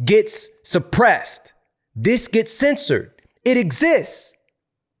this gets suppressed. This gets censored. It exists.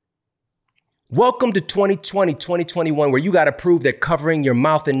 Welcome to 2020, 2021, where you got to prove that covering your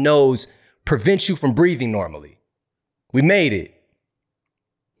mouth and nose prevents you from breathing normally. We made it.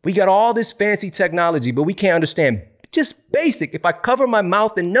 We got all this fancy technology, but we can't understand just basic. If I cover my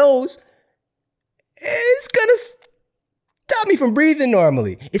mouth and nose, it's going to stop me from breathing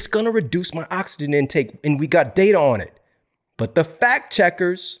normally. It's going to reduce my oxygen intake, and we got data on it. But the fact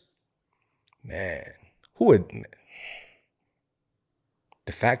checkers, the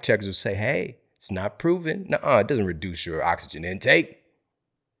fact checkers will say, hey, it's not proven. Nuh-uh, it doesn't reduce your oxygen intake.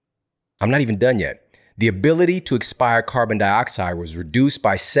 I'm not even done yet. The ability to expire carbon dioxide was reduced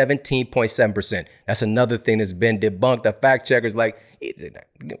by 17.7%. That's another thing that's been debunked. The fact checkers like, you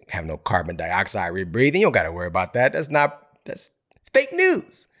don't have no carbon dioxide rebreathing. You don't got to worry about that. It's fake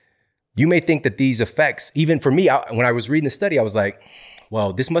news. You may think that these effects, even for me, when I was reading the study, I was like,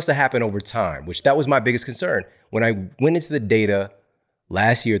 well, this must have happened over time, which that was my biggest concern. When I went into the data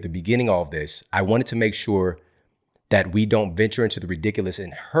last year at the beginning of all of this, I wanted to make sure that we don't venture into the ridiculous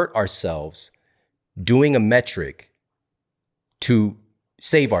and hurt ourselves doing a metric to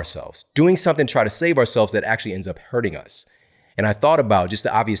save ourselves, doing something to try to save ourselves that actually ends up hurting us. And I thought about just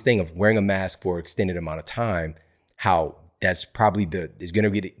the obvious thing of wearing a mask for an extended amount of time, how that's probably is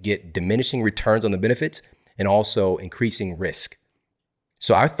going to get diminishing returns on the benefits and also increasing risk.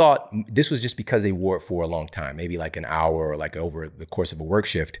 So I thought this was just because they wore it for a long time, maybe like an hour or like over the course of a work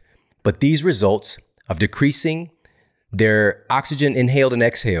shift. But these results of decreasing their oxygen inhaled and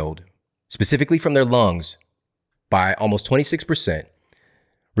exhaled, specifically from their lungs, by almost 26%,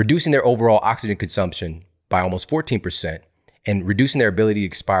 reducing their overall oxygen consumption by almost 14%, and reducing their ability to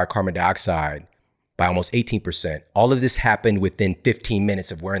expire carbon dioxide by almost 18%. All of this happened within 15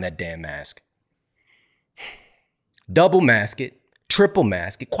 minutes of wearing that damn mask. Double mask it, triple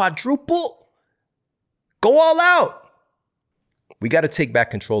mask it, quadruple. Go all out. We got to take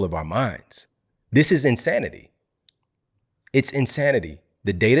back control of our minds. This is insanity. It's insanity.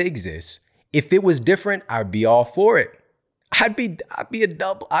 The data exists. If it was different, I'd be all for it. I'd be a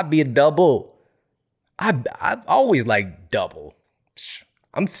double. I've always liked double.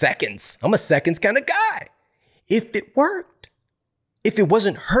 I'm seconds. I'm a seconds kind of guy. If it worked, if it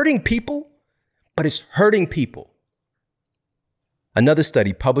wasn't hurting people, but it's hurting people. Another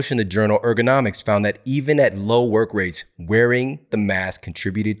study published in the journal Ergonomics found that even at low work rates, wearing the mask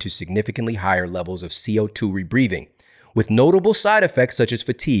contributed to significantly higher levels of CO2 rebreathing, with notable side effects such as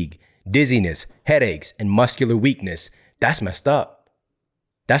fatigue, dizziness, headaches, and muscular weakness. That's messed up.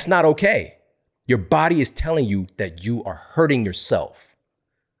 That's not okay. Your body is telling you that you are hurting yourself.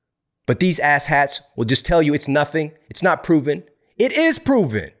 But these asshats will just tell you it's nothing, it's not proven. It is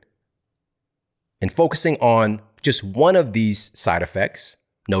proven. And focusing on just one of these side effects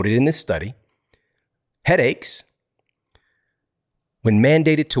noted in this study, headaches, when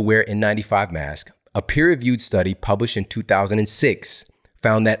mandated to wear N95 mask, a peer-reviewed study published in 2006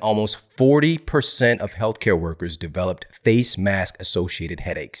 found that almost 40% of healthcare workers developed face mask-associated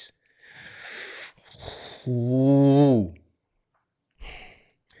headaches. Ooh.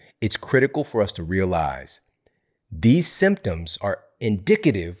 It's critical for us to realize these symptoms are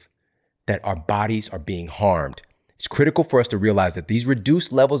indicative that our bodies are being harmed. It's critical for us to realize that these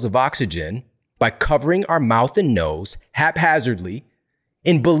reduced levels of oxygen by covering our mouth and nose haphazardly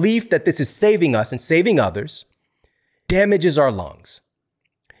in belief that this is saving us and saving others, damages our lungs,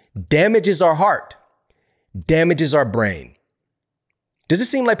 damages our heart, damages our brain. Does it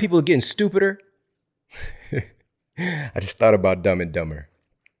seem like people are getting stupider? I just thought about Dumb and Dumber.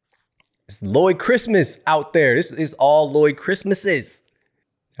 It's Lloyd Christmas out there. This is all Lloyd Christmases.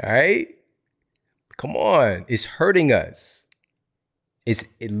 All right? Come on. It's hurting us. It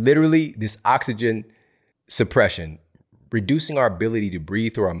literally, this oxygen suppression, reducing our ability to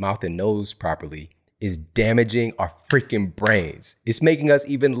breathe through our mouth and nose properly, is damaging our freaking brains. It's making us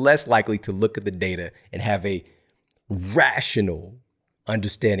even less likely to look at the data and have a rational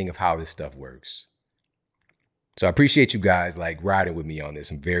understanding of how this stuff works. So I appreciate you guys riding with me on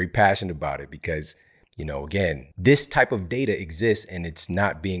this. I'm very passionate about it because, again, this type of data exists and it's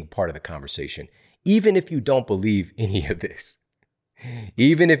not being part of the conversation. Even if you don't believe any of this,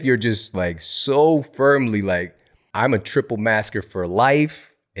 even if you're just so firmly I'm a triple masker for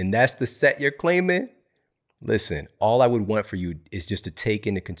life and that's the set you're claiming, listen, all I would want for you is just to take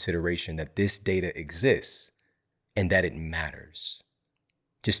into consideration that this data exists and that it matters.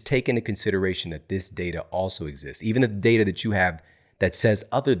 Just take into consideration that this data also exists. Even the data that you have that says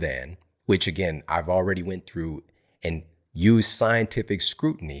other than, which again, I've already went through and used scientific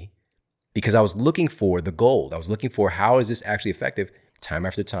scrutiny because I was looking for the gold. I was looking for how is this actually effective time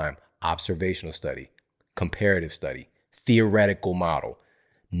after time. Observational study, comparative study, theoretical model,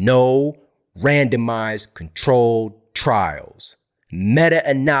 no randomized controlled trials,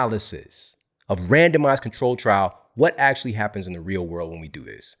 meta-analysis of randomized controlled trial. What actually happens in the real world when we do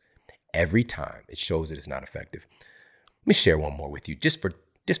this? Every time it shows that it's not effective. Let me share one more with you just for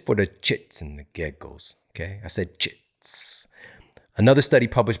the chits and the giggles. Okay, I said chits. Another study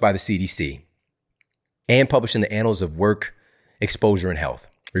published by the CDC and published in the Annals of Work, Exposure and Health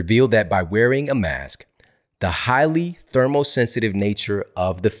revealed that by wearing a mask, the highly thermosensitive nature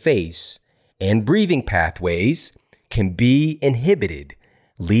of the face and breathing pathways can be inhibited,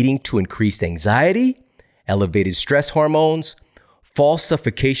 leading to increased anxiety, elevated stress hormones, false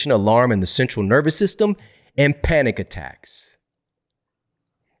suffocation alarm in the central nervous system, and panic attacks.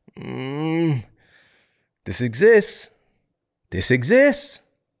 This exists. This exists.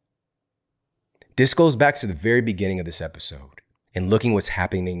 This goes back to the very beginning of this episode and looking what's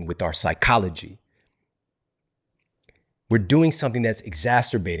happening with our psychology. We're doing something that's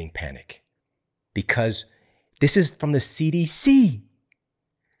exacerbating panic because this is from the CDC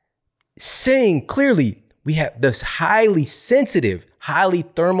saying clearly we have this highly sensitive, highly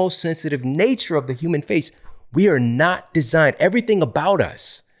thermosensitive nature of the human face. We are not designed. Everything about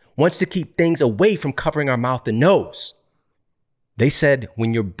us wants to keep things away from covering our mouth and nose. They said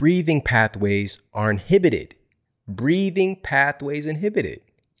when your breathing pathways are inhibited, breathing pathways inhibited.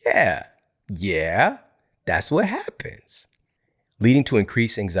 Yeah, that's what happens. Leading to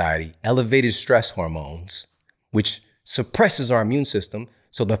increased anxiety, elevated stress hormones, which suppresses our immune system.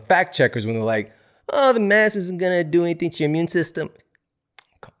 So the fact checkers, when they're like, oh, the mask isn't going to do anything to your immune system.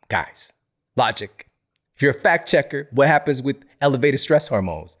 Guys, logic. If you're a fact checker, what happens with elevated stress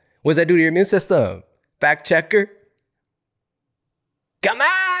hormones? What does that do to your immune system? Fact checker? Come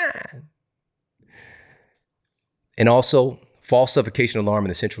on. And also false suffocation alarm in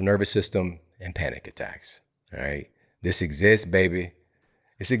the central nervous system and panic attacks. All right. This exists, baby.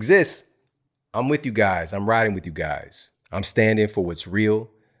 This exists. I'm with you guys. I'm riding with you guys. I'm standing for what's real.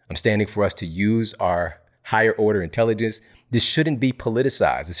 I'm standing for us to use our higher order intelligence. This shouldn't be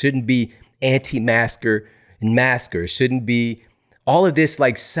politicized. It shouldn't be anti-masker and masker. It shouldn't be all of this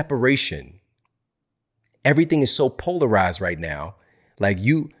separation. Everything is so polarized right now.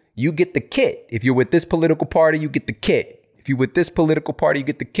 You get the kit. If you're with this political party, you get the kit. If you're with this political party, you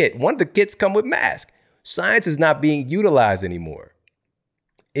get the kit. One of the kits come with masks. Science is not being utilized anymore.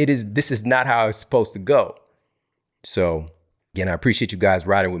 This is not how it's supposed to go. So again, I appreciate you guys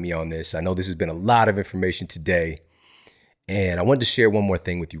riding with me on this. I know this has been a lot of information today. And I wanted to share one more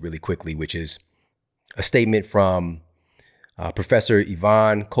thing with you really quickly, which is a statement from Professor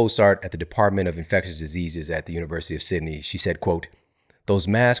Yvonne Cosart at the Department of Infectious Diseases at the University of Sydney. She said, quote, "Those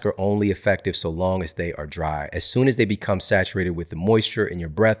masks are only effective so long as they are dry. As soon as they become saturated with the moisture in your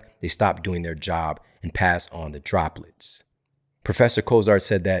breath, they stop doing their job and pass on the droplets." Professor Cosart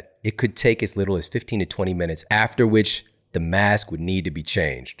said that it could take as little as 15 to 20 minutes, after which the mask would need to be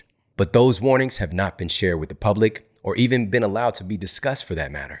changed. But those warnings have not been shared with the public or even been allowed to be discussed for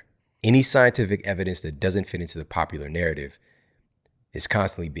that matter. Any scientific evidence that doesn't fit into the popular narrative is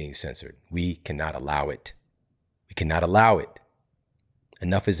constantly being censored. We cannot allow it. We cannot allow it.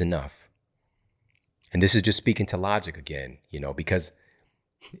 Enough is enough. And this is just speaking to logic again, because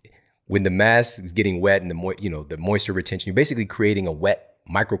when the mask is getting wet and the moisture retention, you're basically creating a wet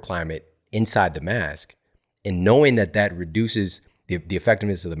microclimate inside the mask, and knowing that that reduces the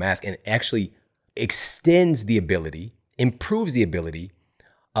effectiveness of the mask and actually extends the ability, improves the ability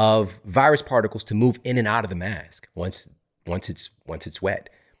of virus particles to move in and out of the mask once it's wet.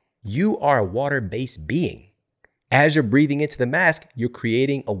 You are a water-based being. As you're breathing into the mask, you're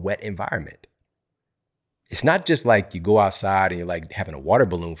creating a wet environment. It's not just like you go outside and you're like having a water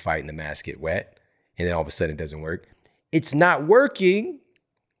balloon fight and the mask get wet and then all of a sudden it doesn't work. It's not working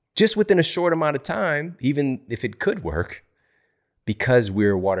just within a short amount of time, even if it could work, because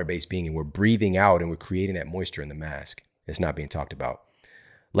we're a water-based being and we're breathing out and we're creating that moisture in the mask. It's not being talked about.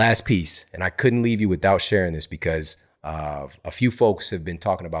 Last piece, and I couldn't leave you without sharing this because a few folks have been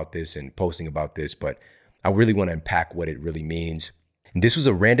talking about this and posting about this, but I really want to unpack what it really means. And this was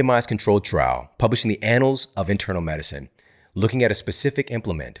a randomized controlled trial published in the Annals of Internal Medicine, looking at a specific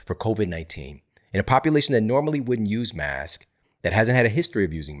implement for COVID-19 in a population that normally wouldn't use masks, that hasn't had a history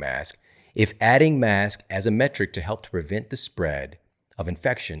of using masks, if adding mask as a metric to help to prevent the spread of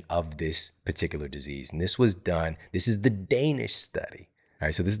infection of this particular disease. And this was done, this is the Danish study. All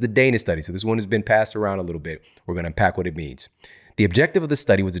right, so this is the Danish study. So this one has been passed around a little bit. We're going to unpack what it means. The objective of the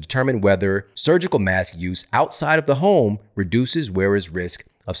study was to determine whether surgical mask use outside of the home reduces wearers' risk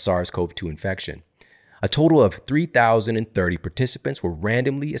of SARS-CoV-2 infection. A total of 3,030 participants were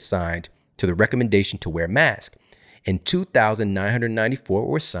randomly assigned to the recommendation to wear masks, and 2,994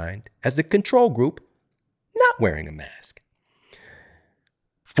 were assigned as the control group not wearing a mask.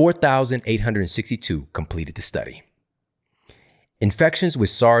 4,862 completed the study. Infections with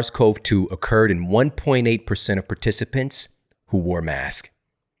SARS-CoV-2 occurred in 1.8% of participants who wore masks.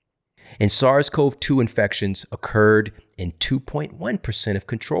 And SARS-CoV-2 infections occurred in 2.1% of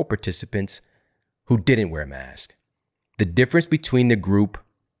control participants who didn't wear masks. The difference between the group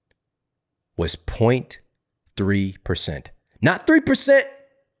was 0.3%. Not 3%,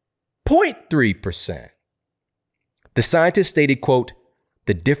 0.3%. The scientists stated, quote,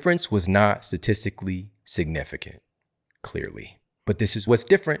 "The difference was not statistically significant," clearly. But this is what's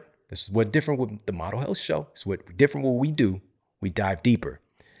different. This is what different with the Model Health Show. It's what different what we do. We dive deeper.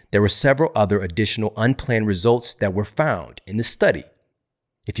 There were several other additional unplanned results that were found in the study.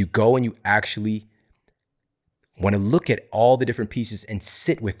 If you go and you actually want to look at all the different pieces and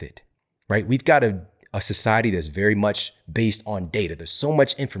sit with it, right? We've got a society that's very much based on data. There's so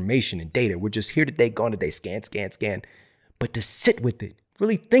much information and data. We're just here today, gone today, scan, scan, scan. But to sit with it,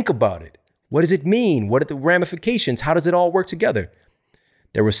 really think about it. What does it mean? What are the ramifications? How does it all work together?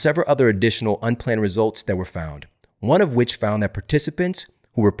 There were several other additional unplanned results that were found, one of which found that participants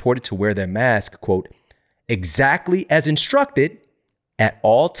who reported to wear their mask, quote, "exactly as instructed at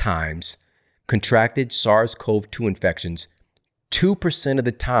all times," contracted SARS-CoV-2 infections 2% of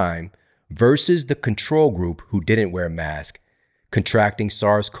the time versus the control group who didn't wear a mask, contracting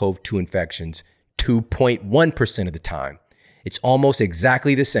SARS-CoV-2 infections 2.1% of the time. It's almost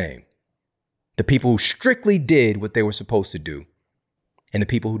exactly the same. The people who strictly did what they were supposed to do, and the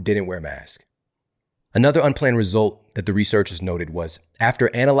people who didn't wear masks. Another unplanned result that the researchers noted was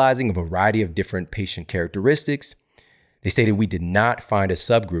after analyzing a variety of different patient characteristics, they stated we did not find a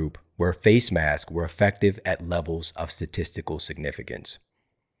subgroup where face masks were effective at levels of statistical significance.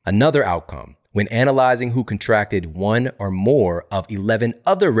 Another outcome, when analyzing who contracted one or more of 11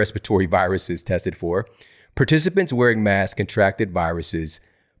 other respiratory viruses tested for, participants wearing masks contracted viruses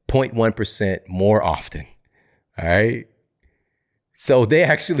 0.1% more often. All right. So they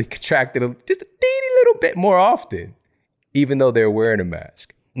actually contracted just a teeny little bit more often, even though they're wearing a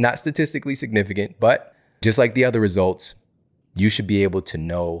mask. Not statistically significant, but just like the other results, you should be able to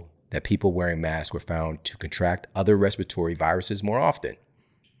know that people wearing masks were found to contract other respiratory viruses more often.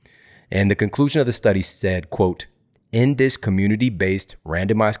 And the conclusion of the study said, quote, "In this community-based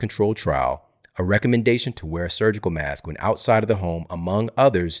randomized controlled trial, a recommendation to wear a surgical mask when outside of the home, among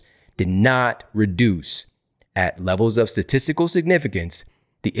others, did not reduce at levels of statistical significance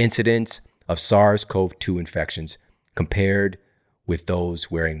the incidence of SARS-CoV-2 infections compared with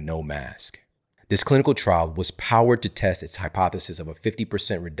those wearing no mask." This clinical trial was powered to test its hypothesis of a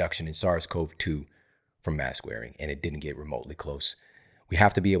 50% reduction in SARS-CoV-2 from mask wearing, and it didn't get remotely close. We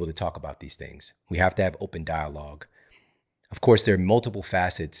have to be able to talk about these things. We have to have open dialogue. Of course, there are multiple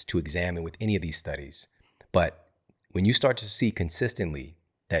facets to examine with any of these studies, but when you start to see consistently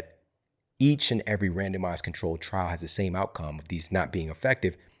that each and every randomized controlled trial has the same outcome of these not being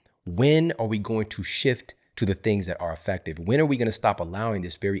effective, when are we going to shift to the things that are effective? When are we going to stop allowing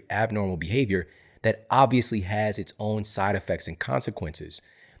this very abnormal behavior that obviously has its own side effects and consequences,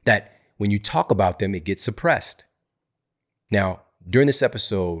 that when you talk about them, it gets suppressed? Now, during this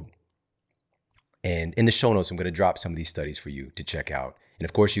episode and in the show notes, I'm going to drop some of these studies for you to check out And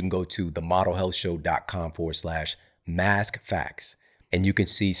of course, you can go to themodelhealthshow.com/mask facts. And you can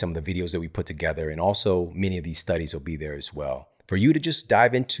see some of the videos that we put together. And also many of these studies will be there as well for you to just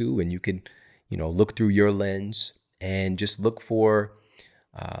dive into, and you can, look through your lens and just look for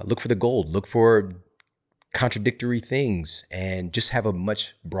the gold, look for contradictory things, and just have a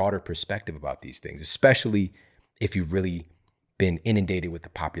much broader perspective about these things, especially if you've really been inundated with the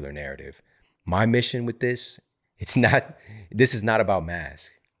popular narrative. My mission with this is not about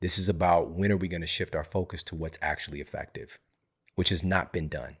masks. This is about when are we going to shift our focus to what's actually effective, which has not been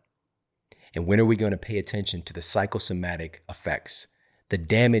done. And when are we going to pay attention to the psychosomatic effects, the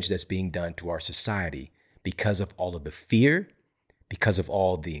damage that's being done to our society because of all of the fear, because of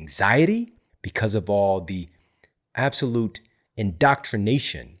all the anxiety, because of all the absolute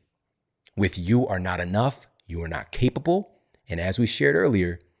indoctrination with you are not enough, you are not capable. And as we shared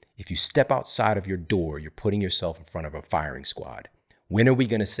earlier, if you step outside of your door, you're putting yourself in front of a firing squad. When are we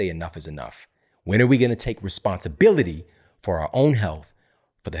going to say enough is enough? When are we going to take responsibility for our own health,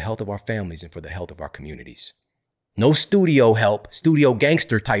 for the health of our families, and for the health of our communities? No studio help, studio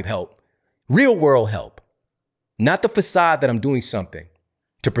gangster type help, real world help. Not the facade that I'm doing something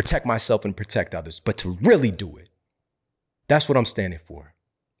to protect myself and protect others, but to really do it. That's what I'm standing for.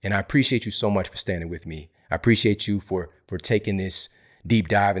 And I appreciate you so much for standing with me. I appreciate you for taking this deep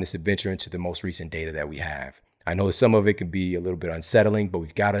dive and this adventure into the most recent data that we have. I know some of it can be a little bit unsettling, but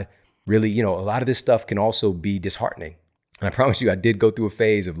we've got to really, a lot of this stuff can also be disheartening. And I promise you, I did go through a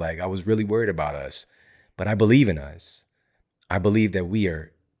phase of I was really worried about us, but I believe in us. I believe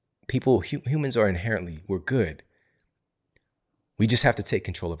that humans are inherently, we're good. We just have to take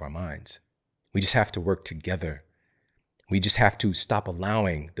control of our minds. We just have to work together. We just have to stop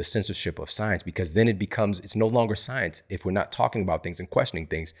allowing the censorship of science, because then it's no longer science. If we're not talking about things and questioning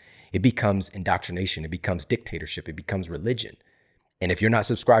things, it becomes indoctrination. It becomes dictatorship. It becomes religion. And if you're not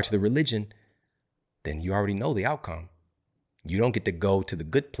subscribed to the religion, then you already know the outcome. You don't get to go to the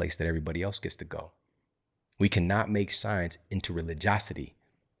good place that everybody else gets to go. We cannot make science into religiosity.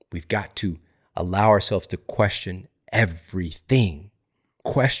 We've got to allow ourselves to question everything.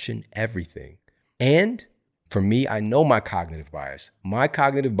 Question everything. And for me, I know my cognitive bias. My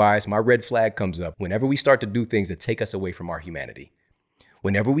cognitive bias, my red flag comes up whenever we start to do things that take us away from our humanity.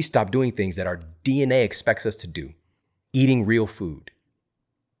 Whenever we stop doing things that our DNA expects us to do. Eating real food.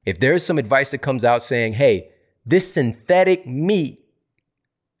 If there's some advice that comes out saying, hey, this synthetic meat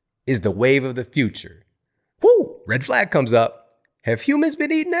is the wave of the future. Whoo, red flag comes up. Have humans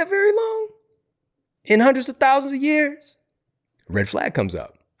been eating that very long? In hundreds of thousands of years? Red flag comes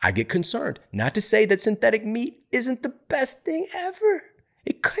up. I get concerned. Not to say that synthetic meat isn't the best thing ever.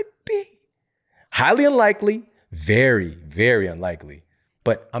 It could be. Highly unlikely, very, very unlikely.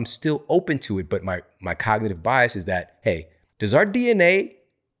 But I'm still open to it. But my cognitive bias is that, hey, does our DNA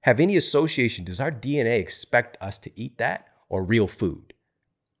have any association? Does our DNA expect us to eat that or real food?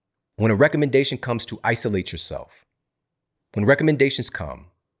 When a recommendation comes to isolate yourself, when recommendations come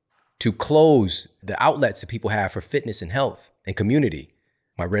to close the outlets that people have for fitness and health and community,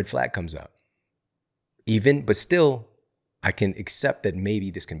 my red flag comes up. But still, I can accept that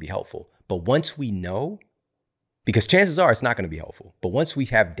maybe this can be helpful. But once we know, because chances are it's not going to be helpful, but once we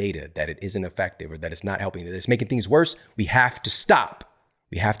have data that it isn't effective or that it's not helping, that it's making things worse, we have to stop.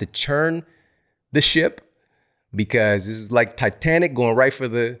 We have to churn the ship, because this is like Titanic going right for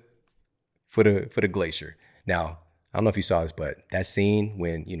the glacier. Now, I don't know if you saw this, but that scene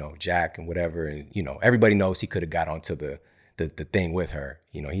when, Jack and whatever, and, everybody knows he could have got onto the thing with her.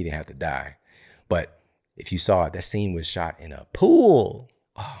 He didn't have to die. But if you saw it, that scene was shot in a pool.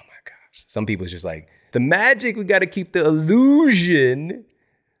 Oh my gosh. Some people it's just like, the magic, we got to keep the illusion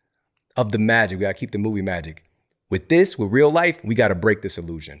of the magic. We got to keep the movie magic. With real life, we got to break this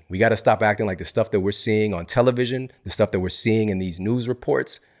illusion. We got to stop acting like the stuff that we're seeing on television, the stuff that we're seeing in these news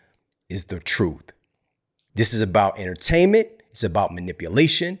reports is the truth. This is about entertainment. It's about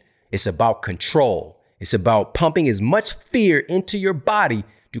manipulation. It's about control. It's about pumping as much fear into your body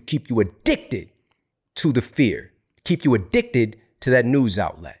to keep you addicted to the fear, keep you addicted to that news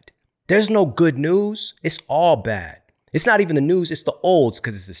outlet. There's no good news. It's all bad. It's not even the news. It's the olds,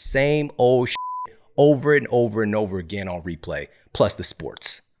 because it's the same old shit over and over and over again on replay, plus the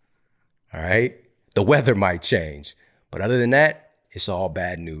sports. All right. The weather might change, but other than that, it's all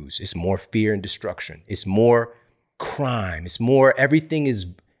bad news. It's more fear and destruction. It's more crime. It's more everything is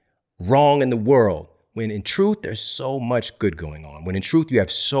wrong in the world. When in truth, there's so much good going on. When in truth, you have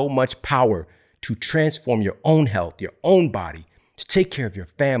so much power to transform your own health, your own body, to take care of your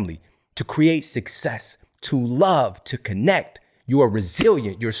family, to create success, to love, to connect. You are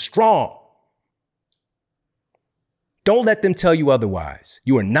resilient. You're strong. Don't let them tell you otherwise.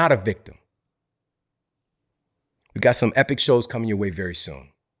 You are not a victim. We got some epic shows coming your way very soon.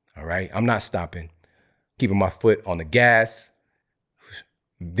 All right? I'm not stopping. Keeping my foot on the gas.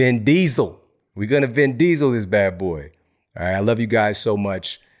 Vin Diesel. We're going to Vin Diesel this bad boy. All right? I love you guys so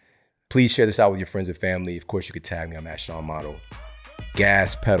much. Please share this out with your friends and family. Of course, you could tag me. I'm at Sean Model.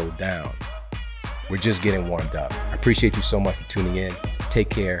 Gas pedal down. We're just getting warmed up. I appreciate you so much for tuning in. Take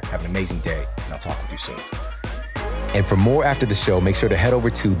care. Have an amazing day. And I'll talk with you soon. And for more after the show, make sure to head over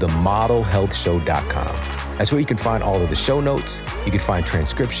to themodelhealthshow.com. That's where you can find all of the show notes. You can find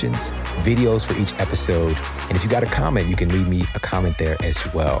transcriptions, videos for each episode. And if you got a comment, you can leave me a comment there as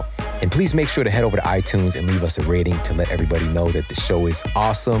well. And please make sure to head over to iTunes and leave us a rating to let everybody know that the show is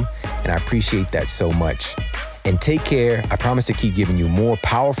awesome. And I appreciate that so much. And take care. I promise to keep giving you more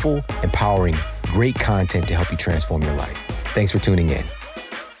powerful, empowering, great content to help you transform your life. Thanks for tuning in.